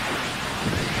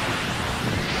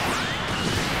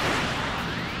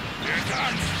 Here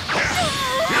comes!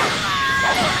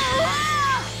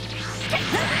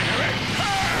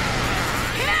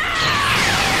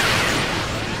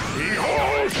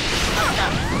 Behold!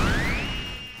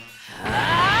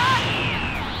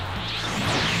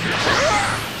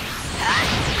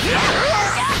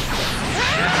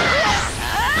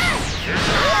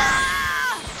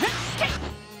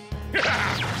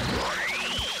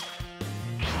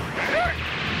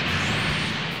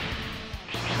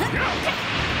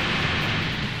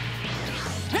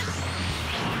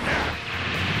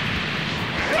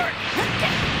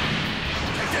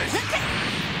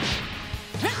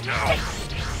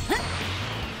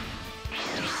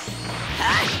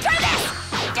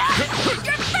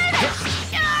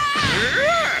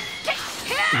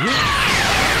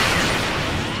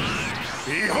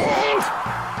 Behold!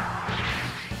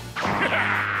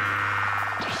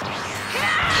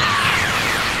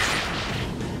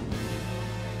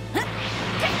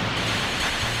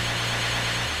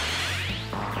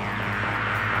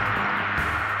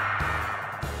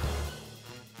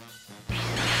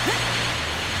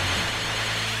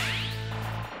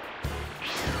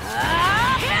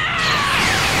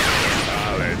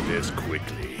 I'll end this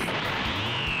quickly.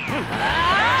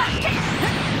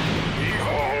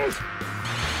 Behold!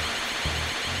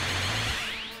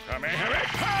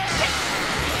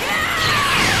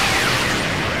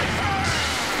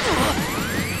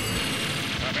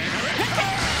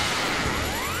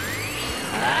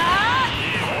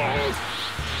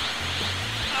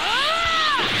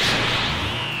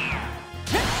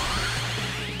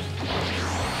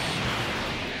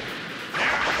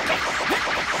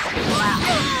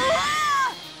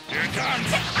 Here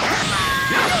comes!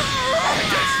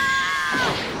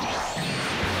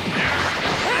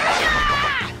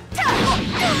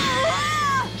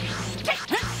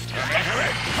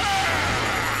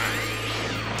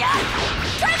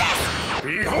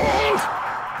 Behold!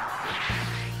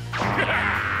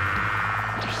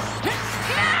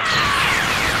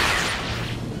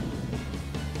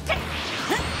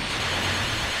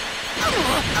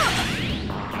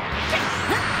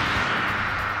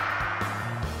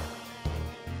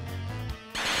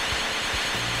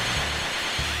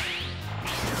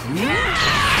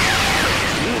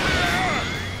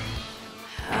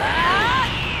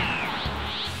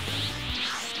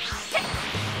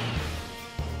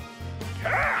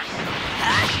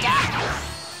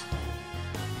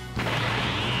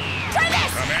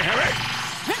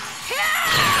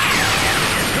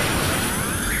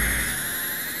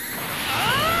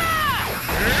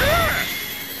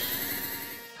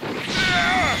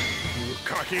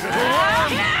 Cocky little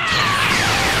worm!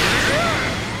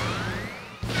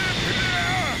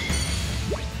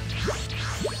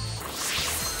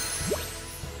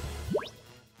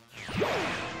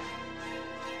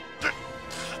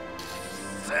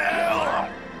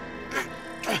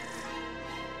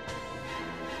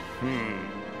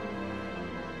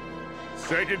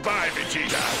 Say goodbye,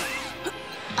 Vegeta.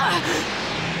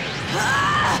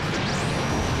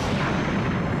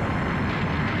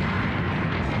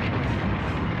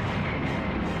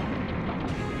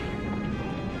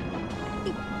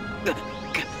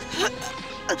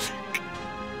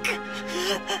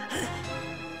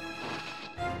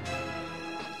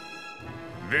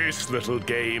 This little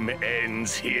game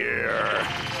ends here.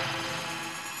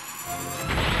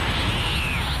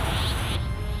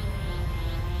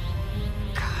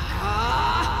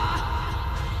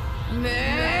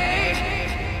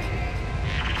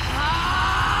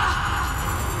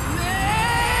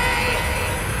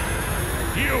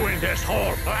 You and this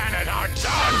whole planet are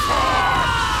done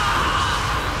for!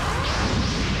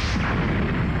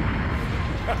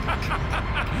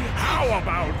 How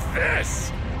about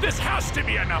this? This has to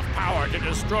be enough power to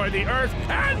destroy the Earth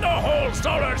and the whole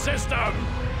solar system!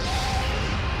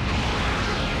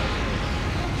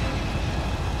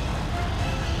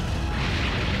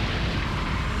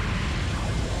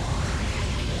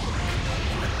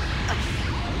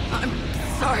 I'm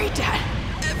sorry, Dad.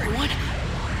 Everyone.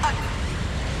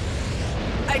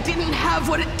 I didn't have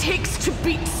what it takes to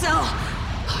beat Cell.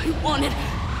 I wanted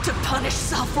to punish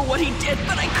Cell for what he did,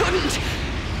 but I couldn't.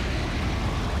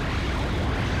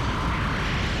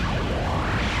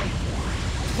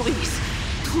 Please,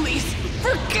 please,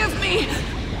 forgive me!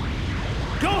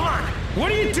 Gohan!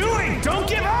 What are you doing? Don't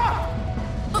give up!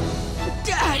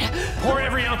 Dad! Pour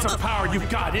every ounce of power you've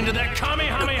got into that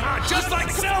Kamehameha, just like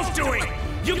Cell's doing!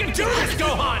 You can do this,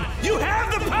 Gohan! You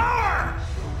have the power!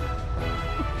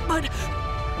 But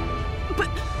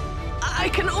I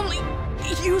can only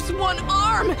use one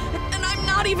arm, and I'm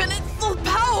not even at full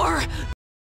power.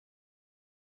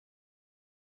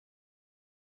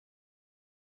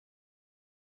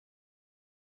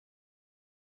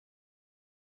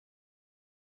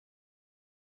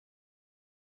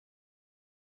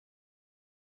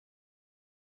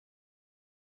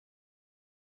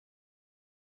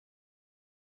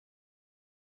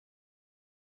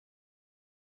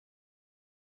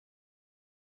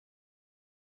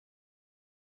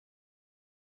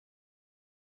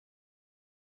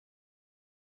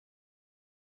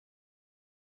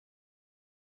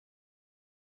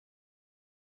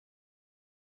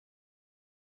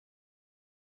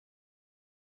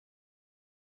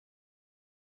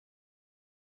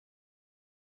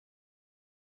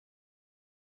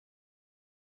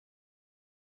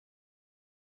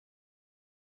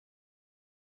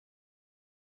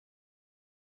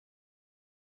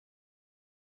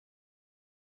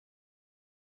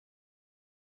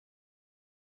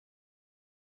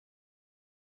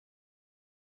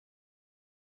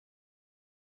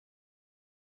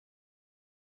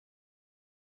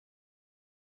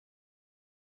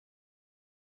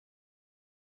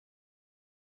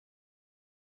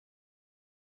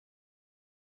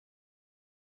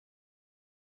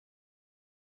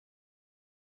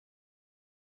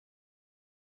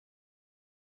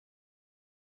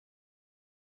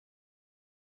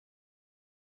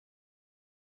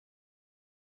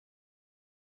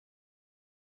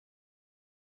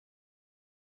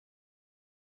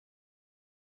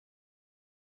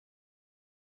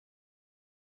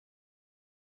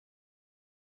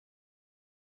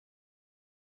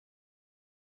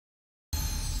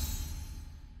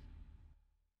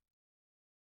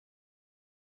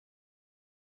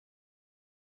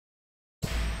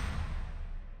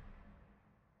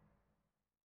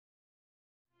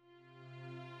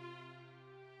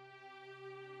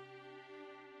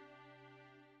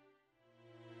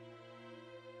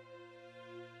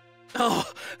 Oh,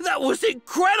 that was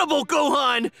incredible,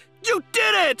 Gohan! You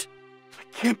did it! I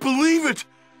can't believe it!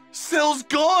 Cell's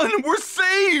gone! We're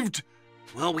saved!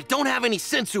 Well, we don't have any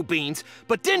sensu beans,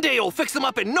 but Dende will fix them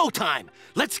up in no time.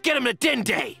 Let's get him to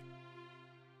Dende!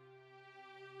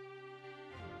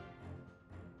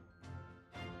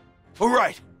 All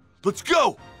right, let's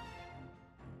go!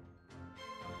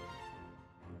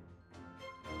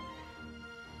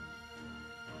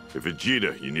 Hey,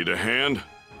 Vegeta, you need a hand?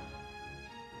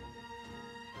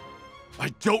 I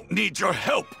don't need your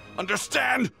help,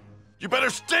 understand? You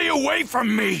better stay away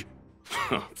from me!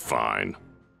 Fine.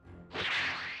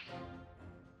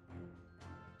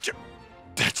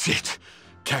 That's it!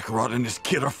 Kakarot and his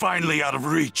kid are finally out of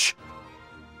reach!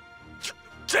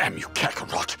 Damn you,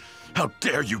 Kakarot! How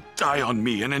dare you die on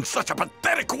me and in such a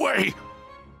pathetic way!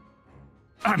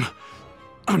 I'm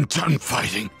done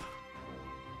fighting.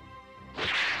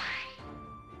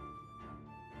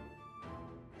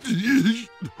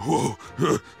 Whoa,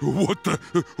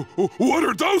 what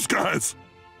are those guys?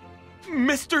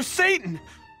 Mr. Satan!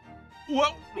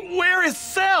 Where is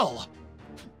Cell?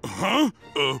 Huh?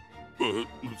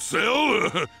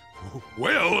 Cell?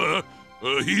 Well,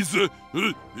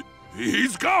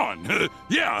 he's gone.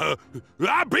 Yeah,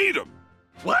 I beat him.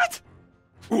 What?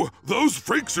 Those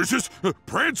freaks are just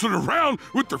prancing around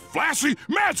with their flashy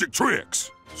magic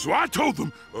tricks. So I told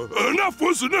them enough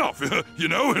was enough, you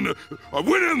know, and I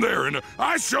went in there and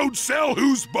I showed Cell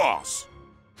who's boss.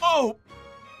 Oh,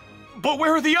 but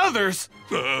where are the others?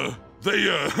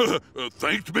 They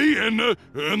thanked me and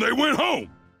they went home.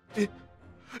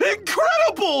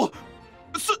 Incredible!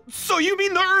 So you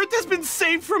mean the Earth has been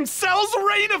saved from Cell's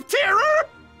reign of terror?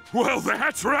 Well,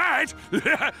 that's right.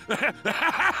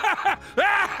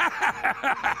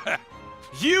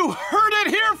 You heard it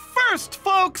here first,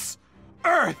 folks!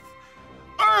 Earth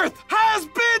has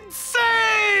been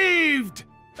saved!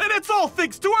 And it's all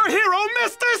thanks to our hero,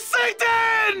 Mr.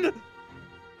 Satan!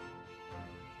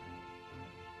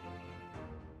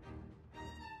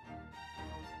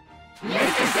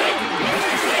 Mr. Satan!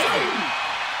 Mr. Satan!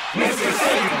 Mr.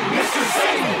 Satan! Mr.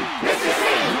 Satan! Mr.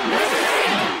 Satan! Mr.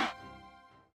 Satan!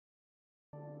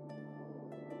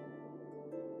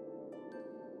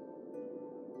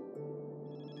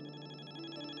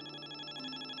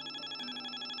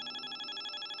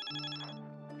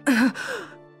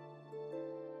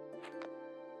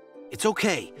 It's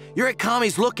okay. You're at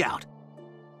Kami's lookout.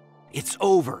 It's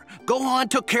over. Gohan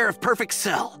took care of Perfect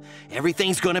Cell.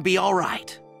 Everything's gonna be all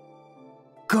right.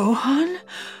 Gohan?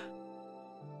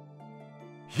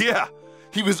 Yeah,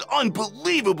 he was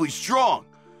unbelievably strong.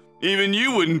 Even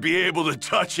you wouldn't be able to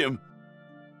touch him.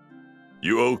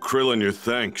 You owe Krillin your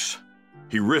thanks.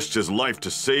 He risked his life to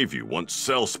save you once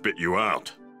Cell spit you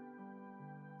out.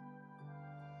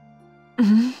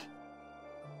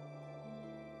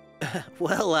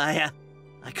 Well, I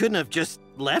couldn't have just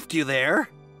left you there.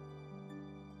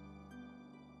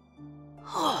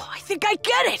 Oh, I think I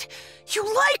get it! You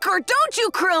like her, don't you,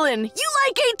 Krillin? You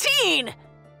like 18!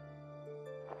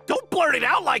 Don't blurt it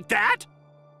out like that!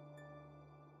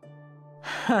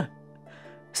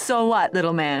 So what,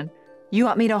 little man? You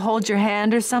want me to hold your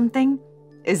hand or something?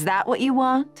 Is that what you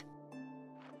want?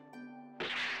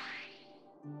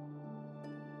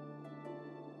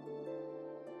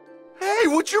 Hey,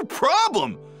 what's your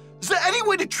problem? Is there any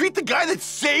way to treat the guy that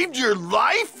saved your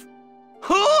life?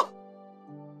 Huh?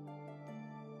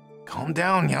 Calm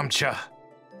down, Yamcha.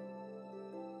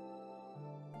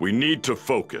 We need to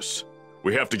focus.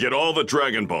 We have to get all the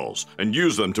Dragon Balls and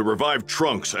use them to revive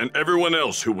Trunks and everyone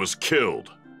else who was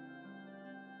killed.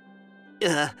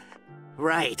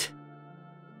 Right.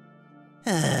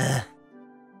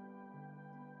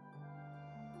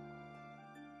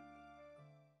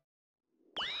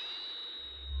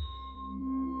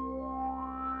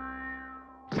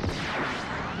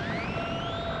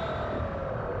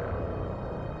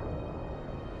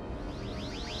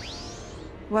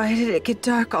 Why did it get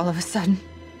dark all of a sudden?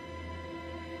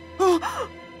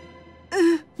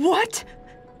 What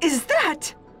is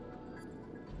that?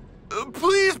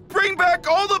 Please bring back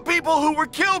all the people who were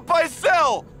killed by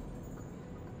Cell!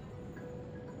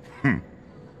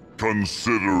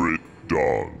 Consider it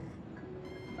done.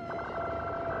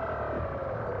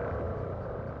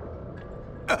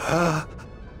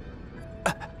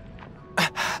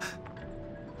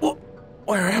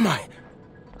 Where am I?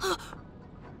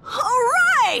 All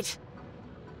right!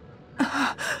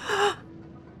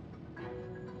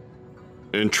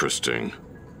 Interesting.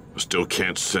 I still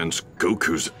can't sense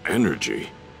Goku's energy.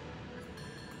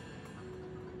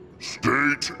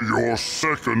 State your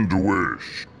second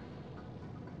wish.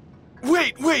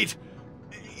 Wait!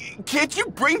 Can't you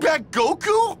bring back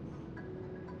Goku?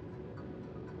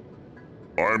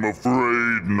 I'm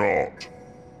afraid not.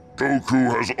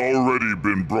 Goku has already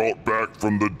been brought back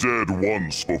from the dead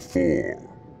once before.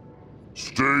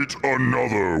 State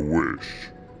another wish.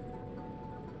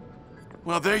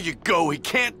 Well, there you go. He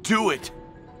can't do it.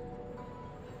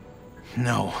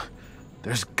 No.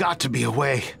 There's got to be a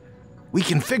way. We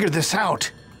can figure this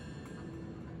out.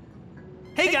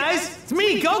 Hey guys, it's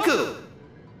me, Goku!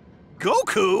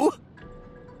 Goku?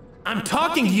 I'm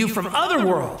talking to you from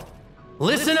Otherworld.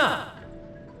 Listen up.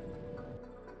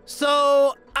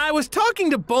 So, I was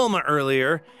talking to Bulma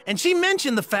earlier, and she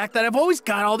mentioned the fact that I've always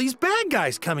got all these bad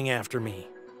guys coming after me.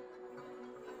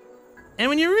 And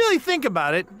when you really think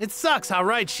about it, it sucks how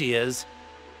right she is.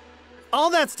 All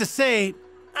that's to say,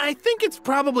 I think it's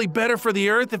probably better for the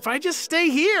Earth if I just stay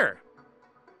here.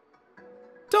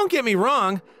 Don't get me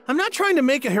wrong, I'm not trying to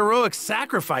make a heroic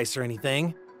sacrifice or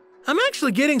anything. I'm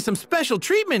actually getting some special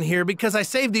treatment here because I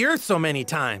saved the Earth so many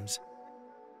times.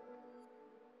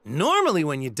 Normally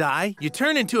when you die, you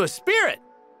turn into a spirit.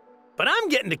 But I'm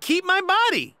getting to keep my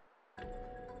body.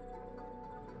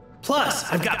 Plus,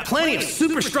 I've got plenty of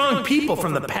super strong people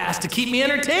from the past to keep me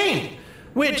entertained,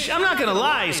 which, I'm not gonna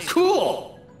lie, is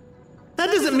cool. That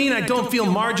doesn't mean I don't feel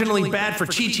marginally bad for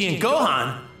Chi-Chi and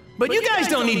Gohan, but you guys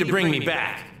don't need to bring me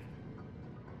back.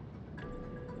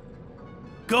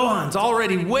 Gohan's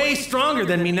already way stronger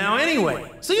than me now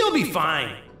anyway, so you'll be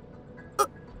fine.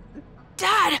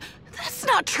 Dad, that's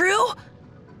not true.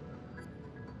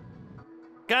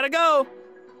 Gotta go.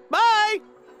 Bye!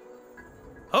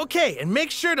 Okay, and make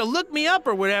sure to look me up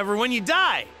or whatever when you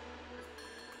die.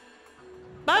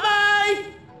 Bye-bye!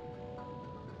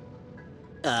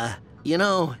 You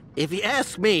know, if you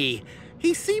ask me,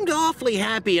 he seemed awfully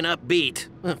happy and upbeat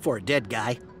for a dead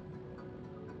guy.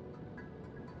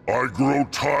 I grow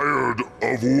tired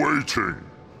of waiting.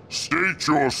 State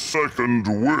your second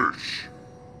wish.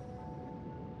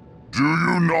 Do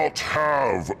you not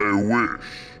have a wish?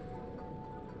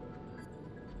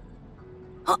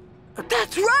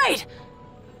 That's right!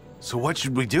 So what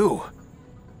should we do?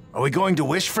 Are we going to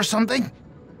wish for something?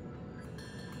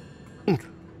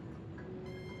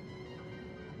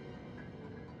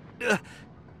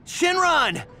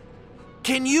 Shenron!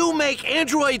 Can you make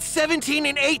androids 17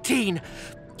 and 18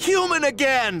 human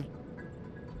again?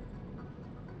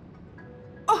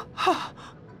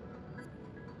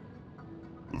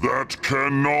 That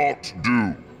cannot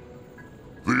do.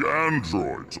 The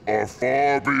androids are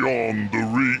far beyond the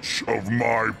reach of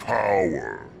my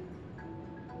power.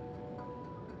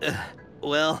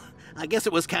 Well, I guess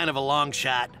it was kind of a long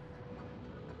shot.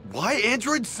 Why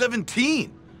Android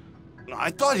 17?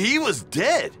 I thought he was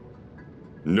dead.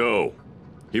 No.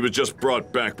 He was just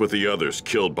brought back with the others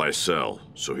killed by Cell,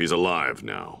 so he's alive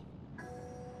now.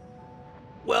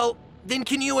 Well, then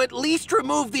can you at least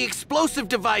remove the explosive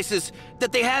devices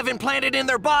that they have implanted in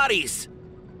their bodies?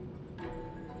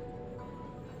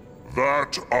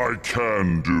 That I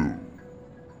can do.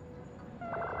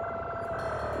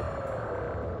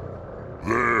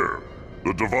 There.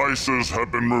 The devices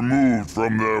have been removed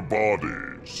from their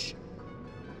bodies.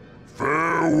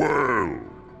 Farewell.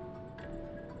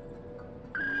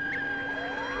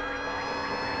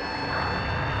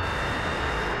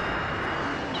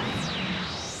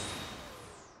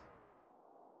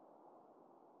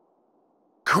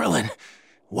 Krillin,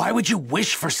 why would you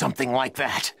wish for something like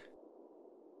that?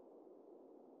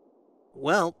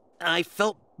 Well, I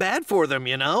felt bad for them,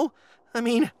 you know? I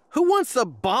mean, who wants a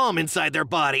bomb inside their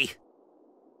body?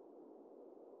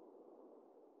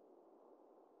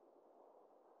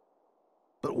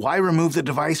 But why remove the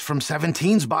device from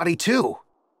 17's body, too?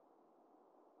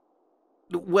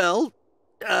 Well,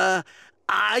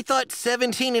 I thought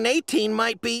 17 and 18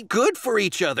 might be good for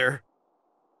each other.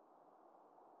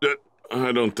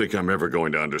 I don't think I'm ever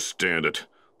going to understand it.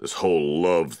 This whole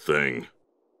love thing.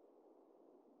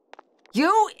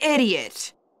 You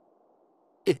idiot!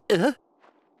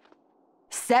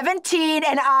 17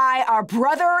 and I are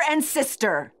brother and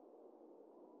sister.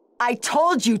 I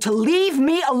told you to leave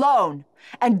me alone,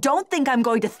 and don't think I'm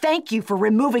going to thank you for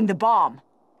removing the bomb.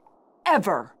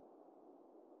 Ever.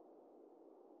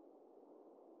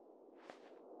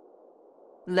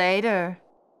 Later.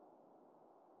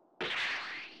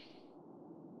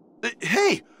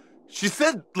 Hey, she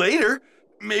said later.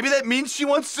 Maybe that means she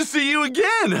wants to see you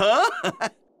again, huh?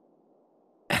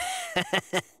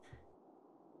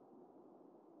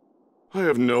 I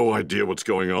have no idea what's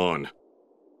going on.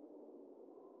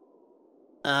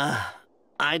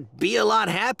 I'd be a lot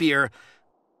happier,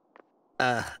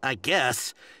 I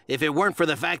guess, if it weren't for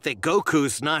the fact that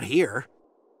Goku's not here.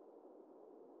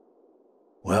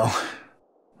 Well,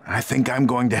 I think I'm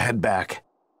going to head back.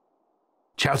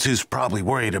 Chaozu's probably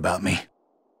worried about me.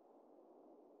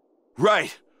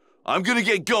 Right. I'm gonna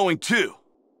get going, too.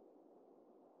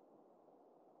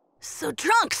 So,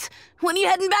 Trunks, when are you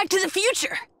heading back to the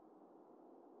future?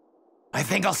 I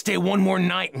think I'll stay one more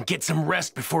night and get some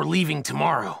rest before leaving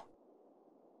tomorrow.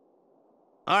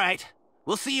 All right.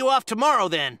 We'll see you off tomorrow,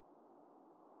 then.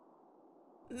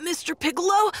 Mr.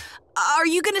 Piccolo, are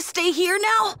you gonna stay here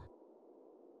now?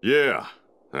 Yeah,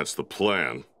 that's the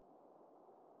plan.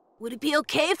 Would it be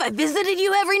okay if I visited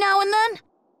you every now and then?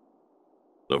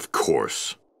 Of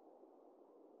course.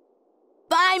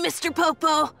 Bye, Mr.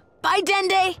 Popo. Bye,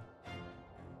 Dende.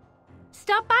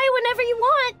 Stop by whenever you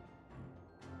want.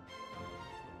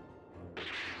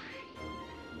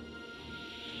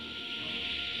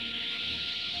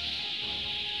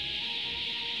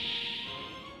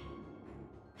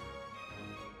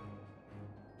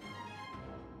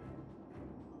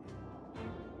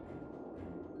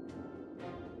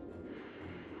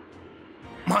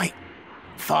 My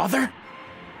father?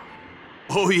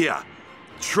 Oh, yeah.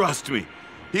 Trust me.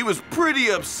 He was pretty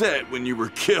upset when you were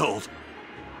killed.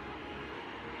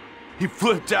 He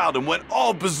flipped out and went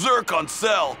all berserk on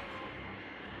Cell.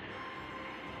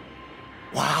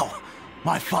 Wow,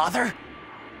 my father?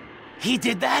 He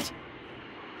did that?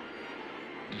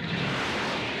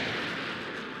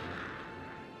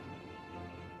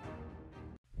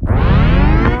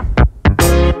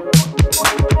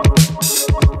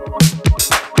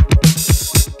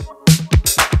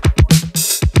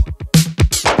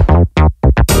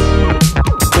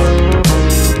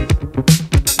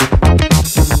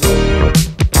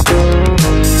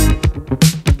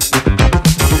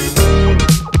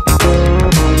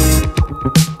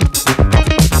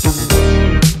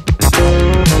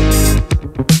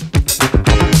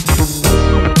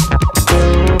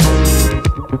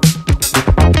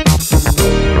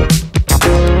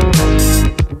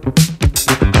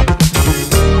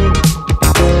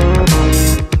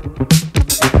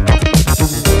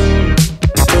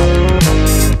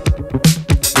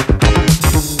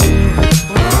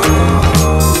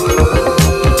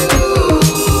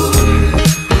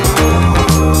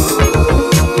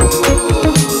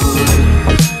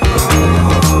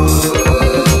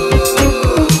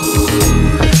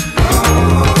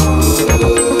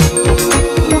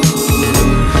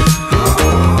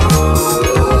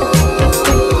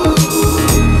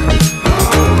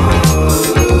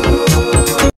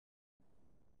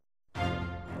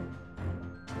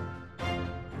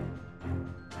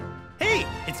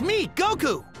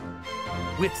 Goku!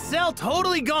 With Cell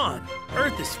totally gone,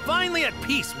 Earth is finally at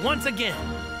peace once again.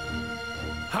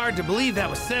 Hard to believe that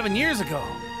was 7 years ago.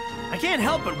 I can't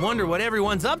help but wonder what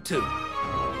everyone's up to.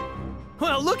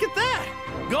 Well, look at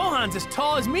that! Gohan's as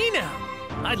tall as me now.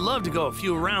 I'd love to go a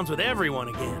few rounds with everyone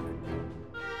again.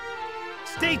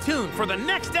 Stay tuned for the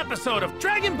next episode of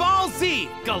Dragon Ball Z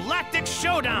Galactic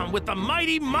Showdown with the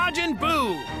mighty Majin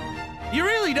Buu. You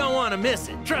really don't want to miss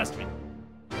it, trust me.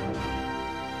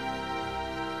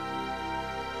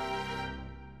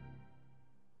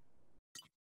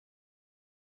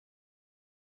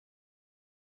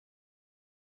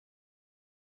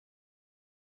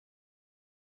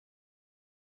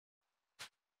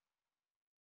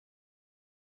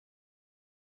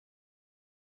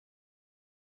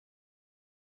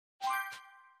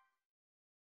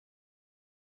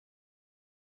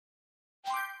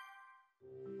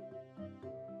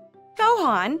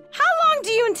 Gohan, how long do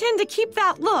you intend to keep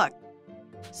that look?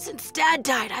 Since Dad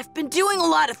died, I've been doing a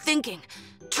lot of thinking.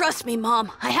 Trust me,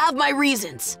 Mom, I have my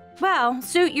reasons. Well,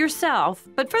 suit yourself,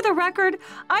 but for the record,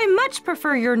 I much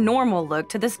prefer your normal look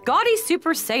to this gaudy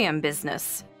Super Saiyan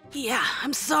business. Yeah,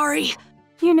 I'm sorry.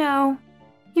 You know,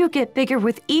 you get bigger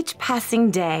with each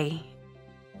passing day.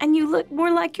 And you look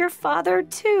more like your father,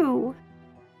 too.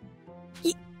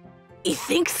 You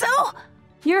think so?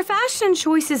 Your fashion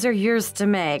choices are yours to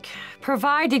make,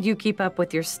 provided you keep up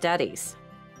with your studies.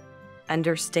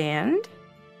 Understand?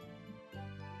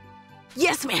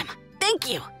 Yes, ma'am.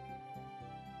 Thank you.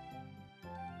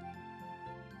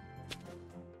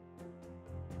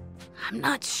 I'm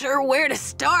not sure where to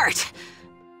start.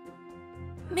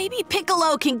 Maybe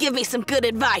Piccolo can give me some good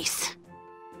advice.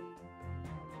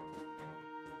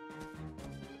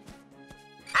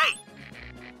 Hey!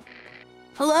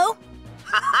 Hello?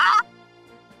 Haha!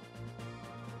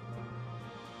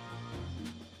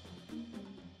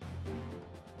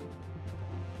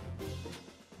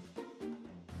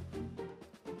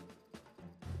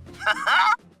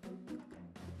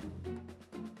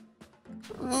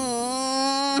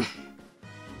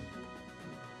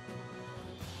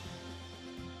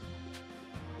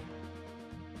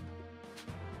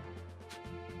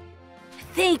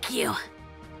 Thank you.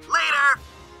 Later!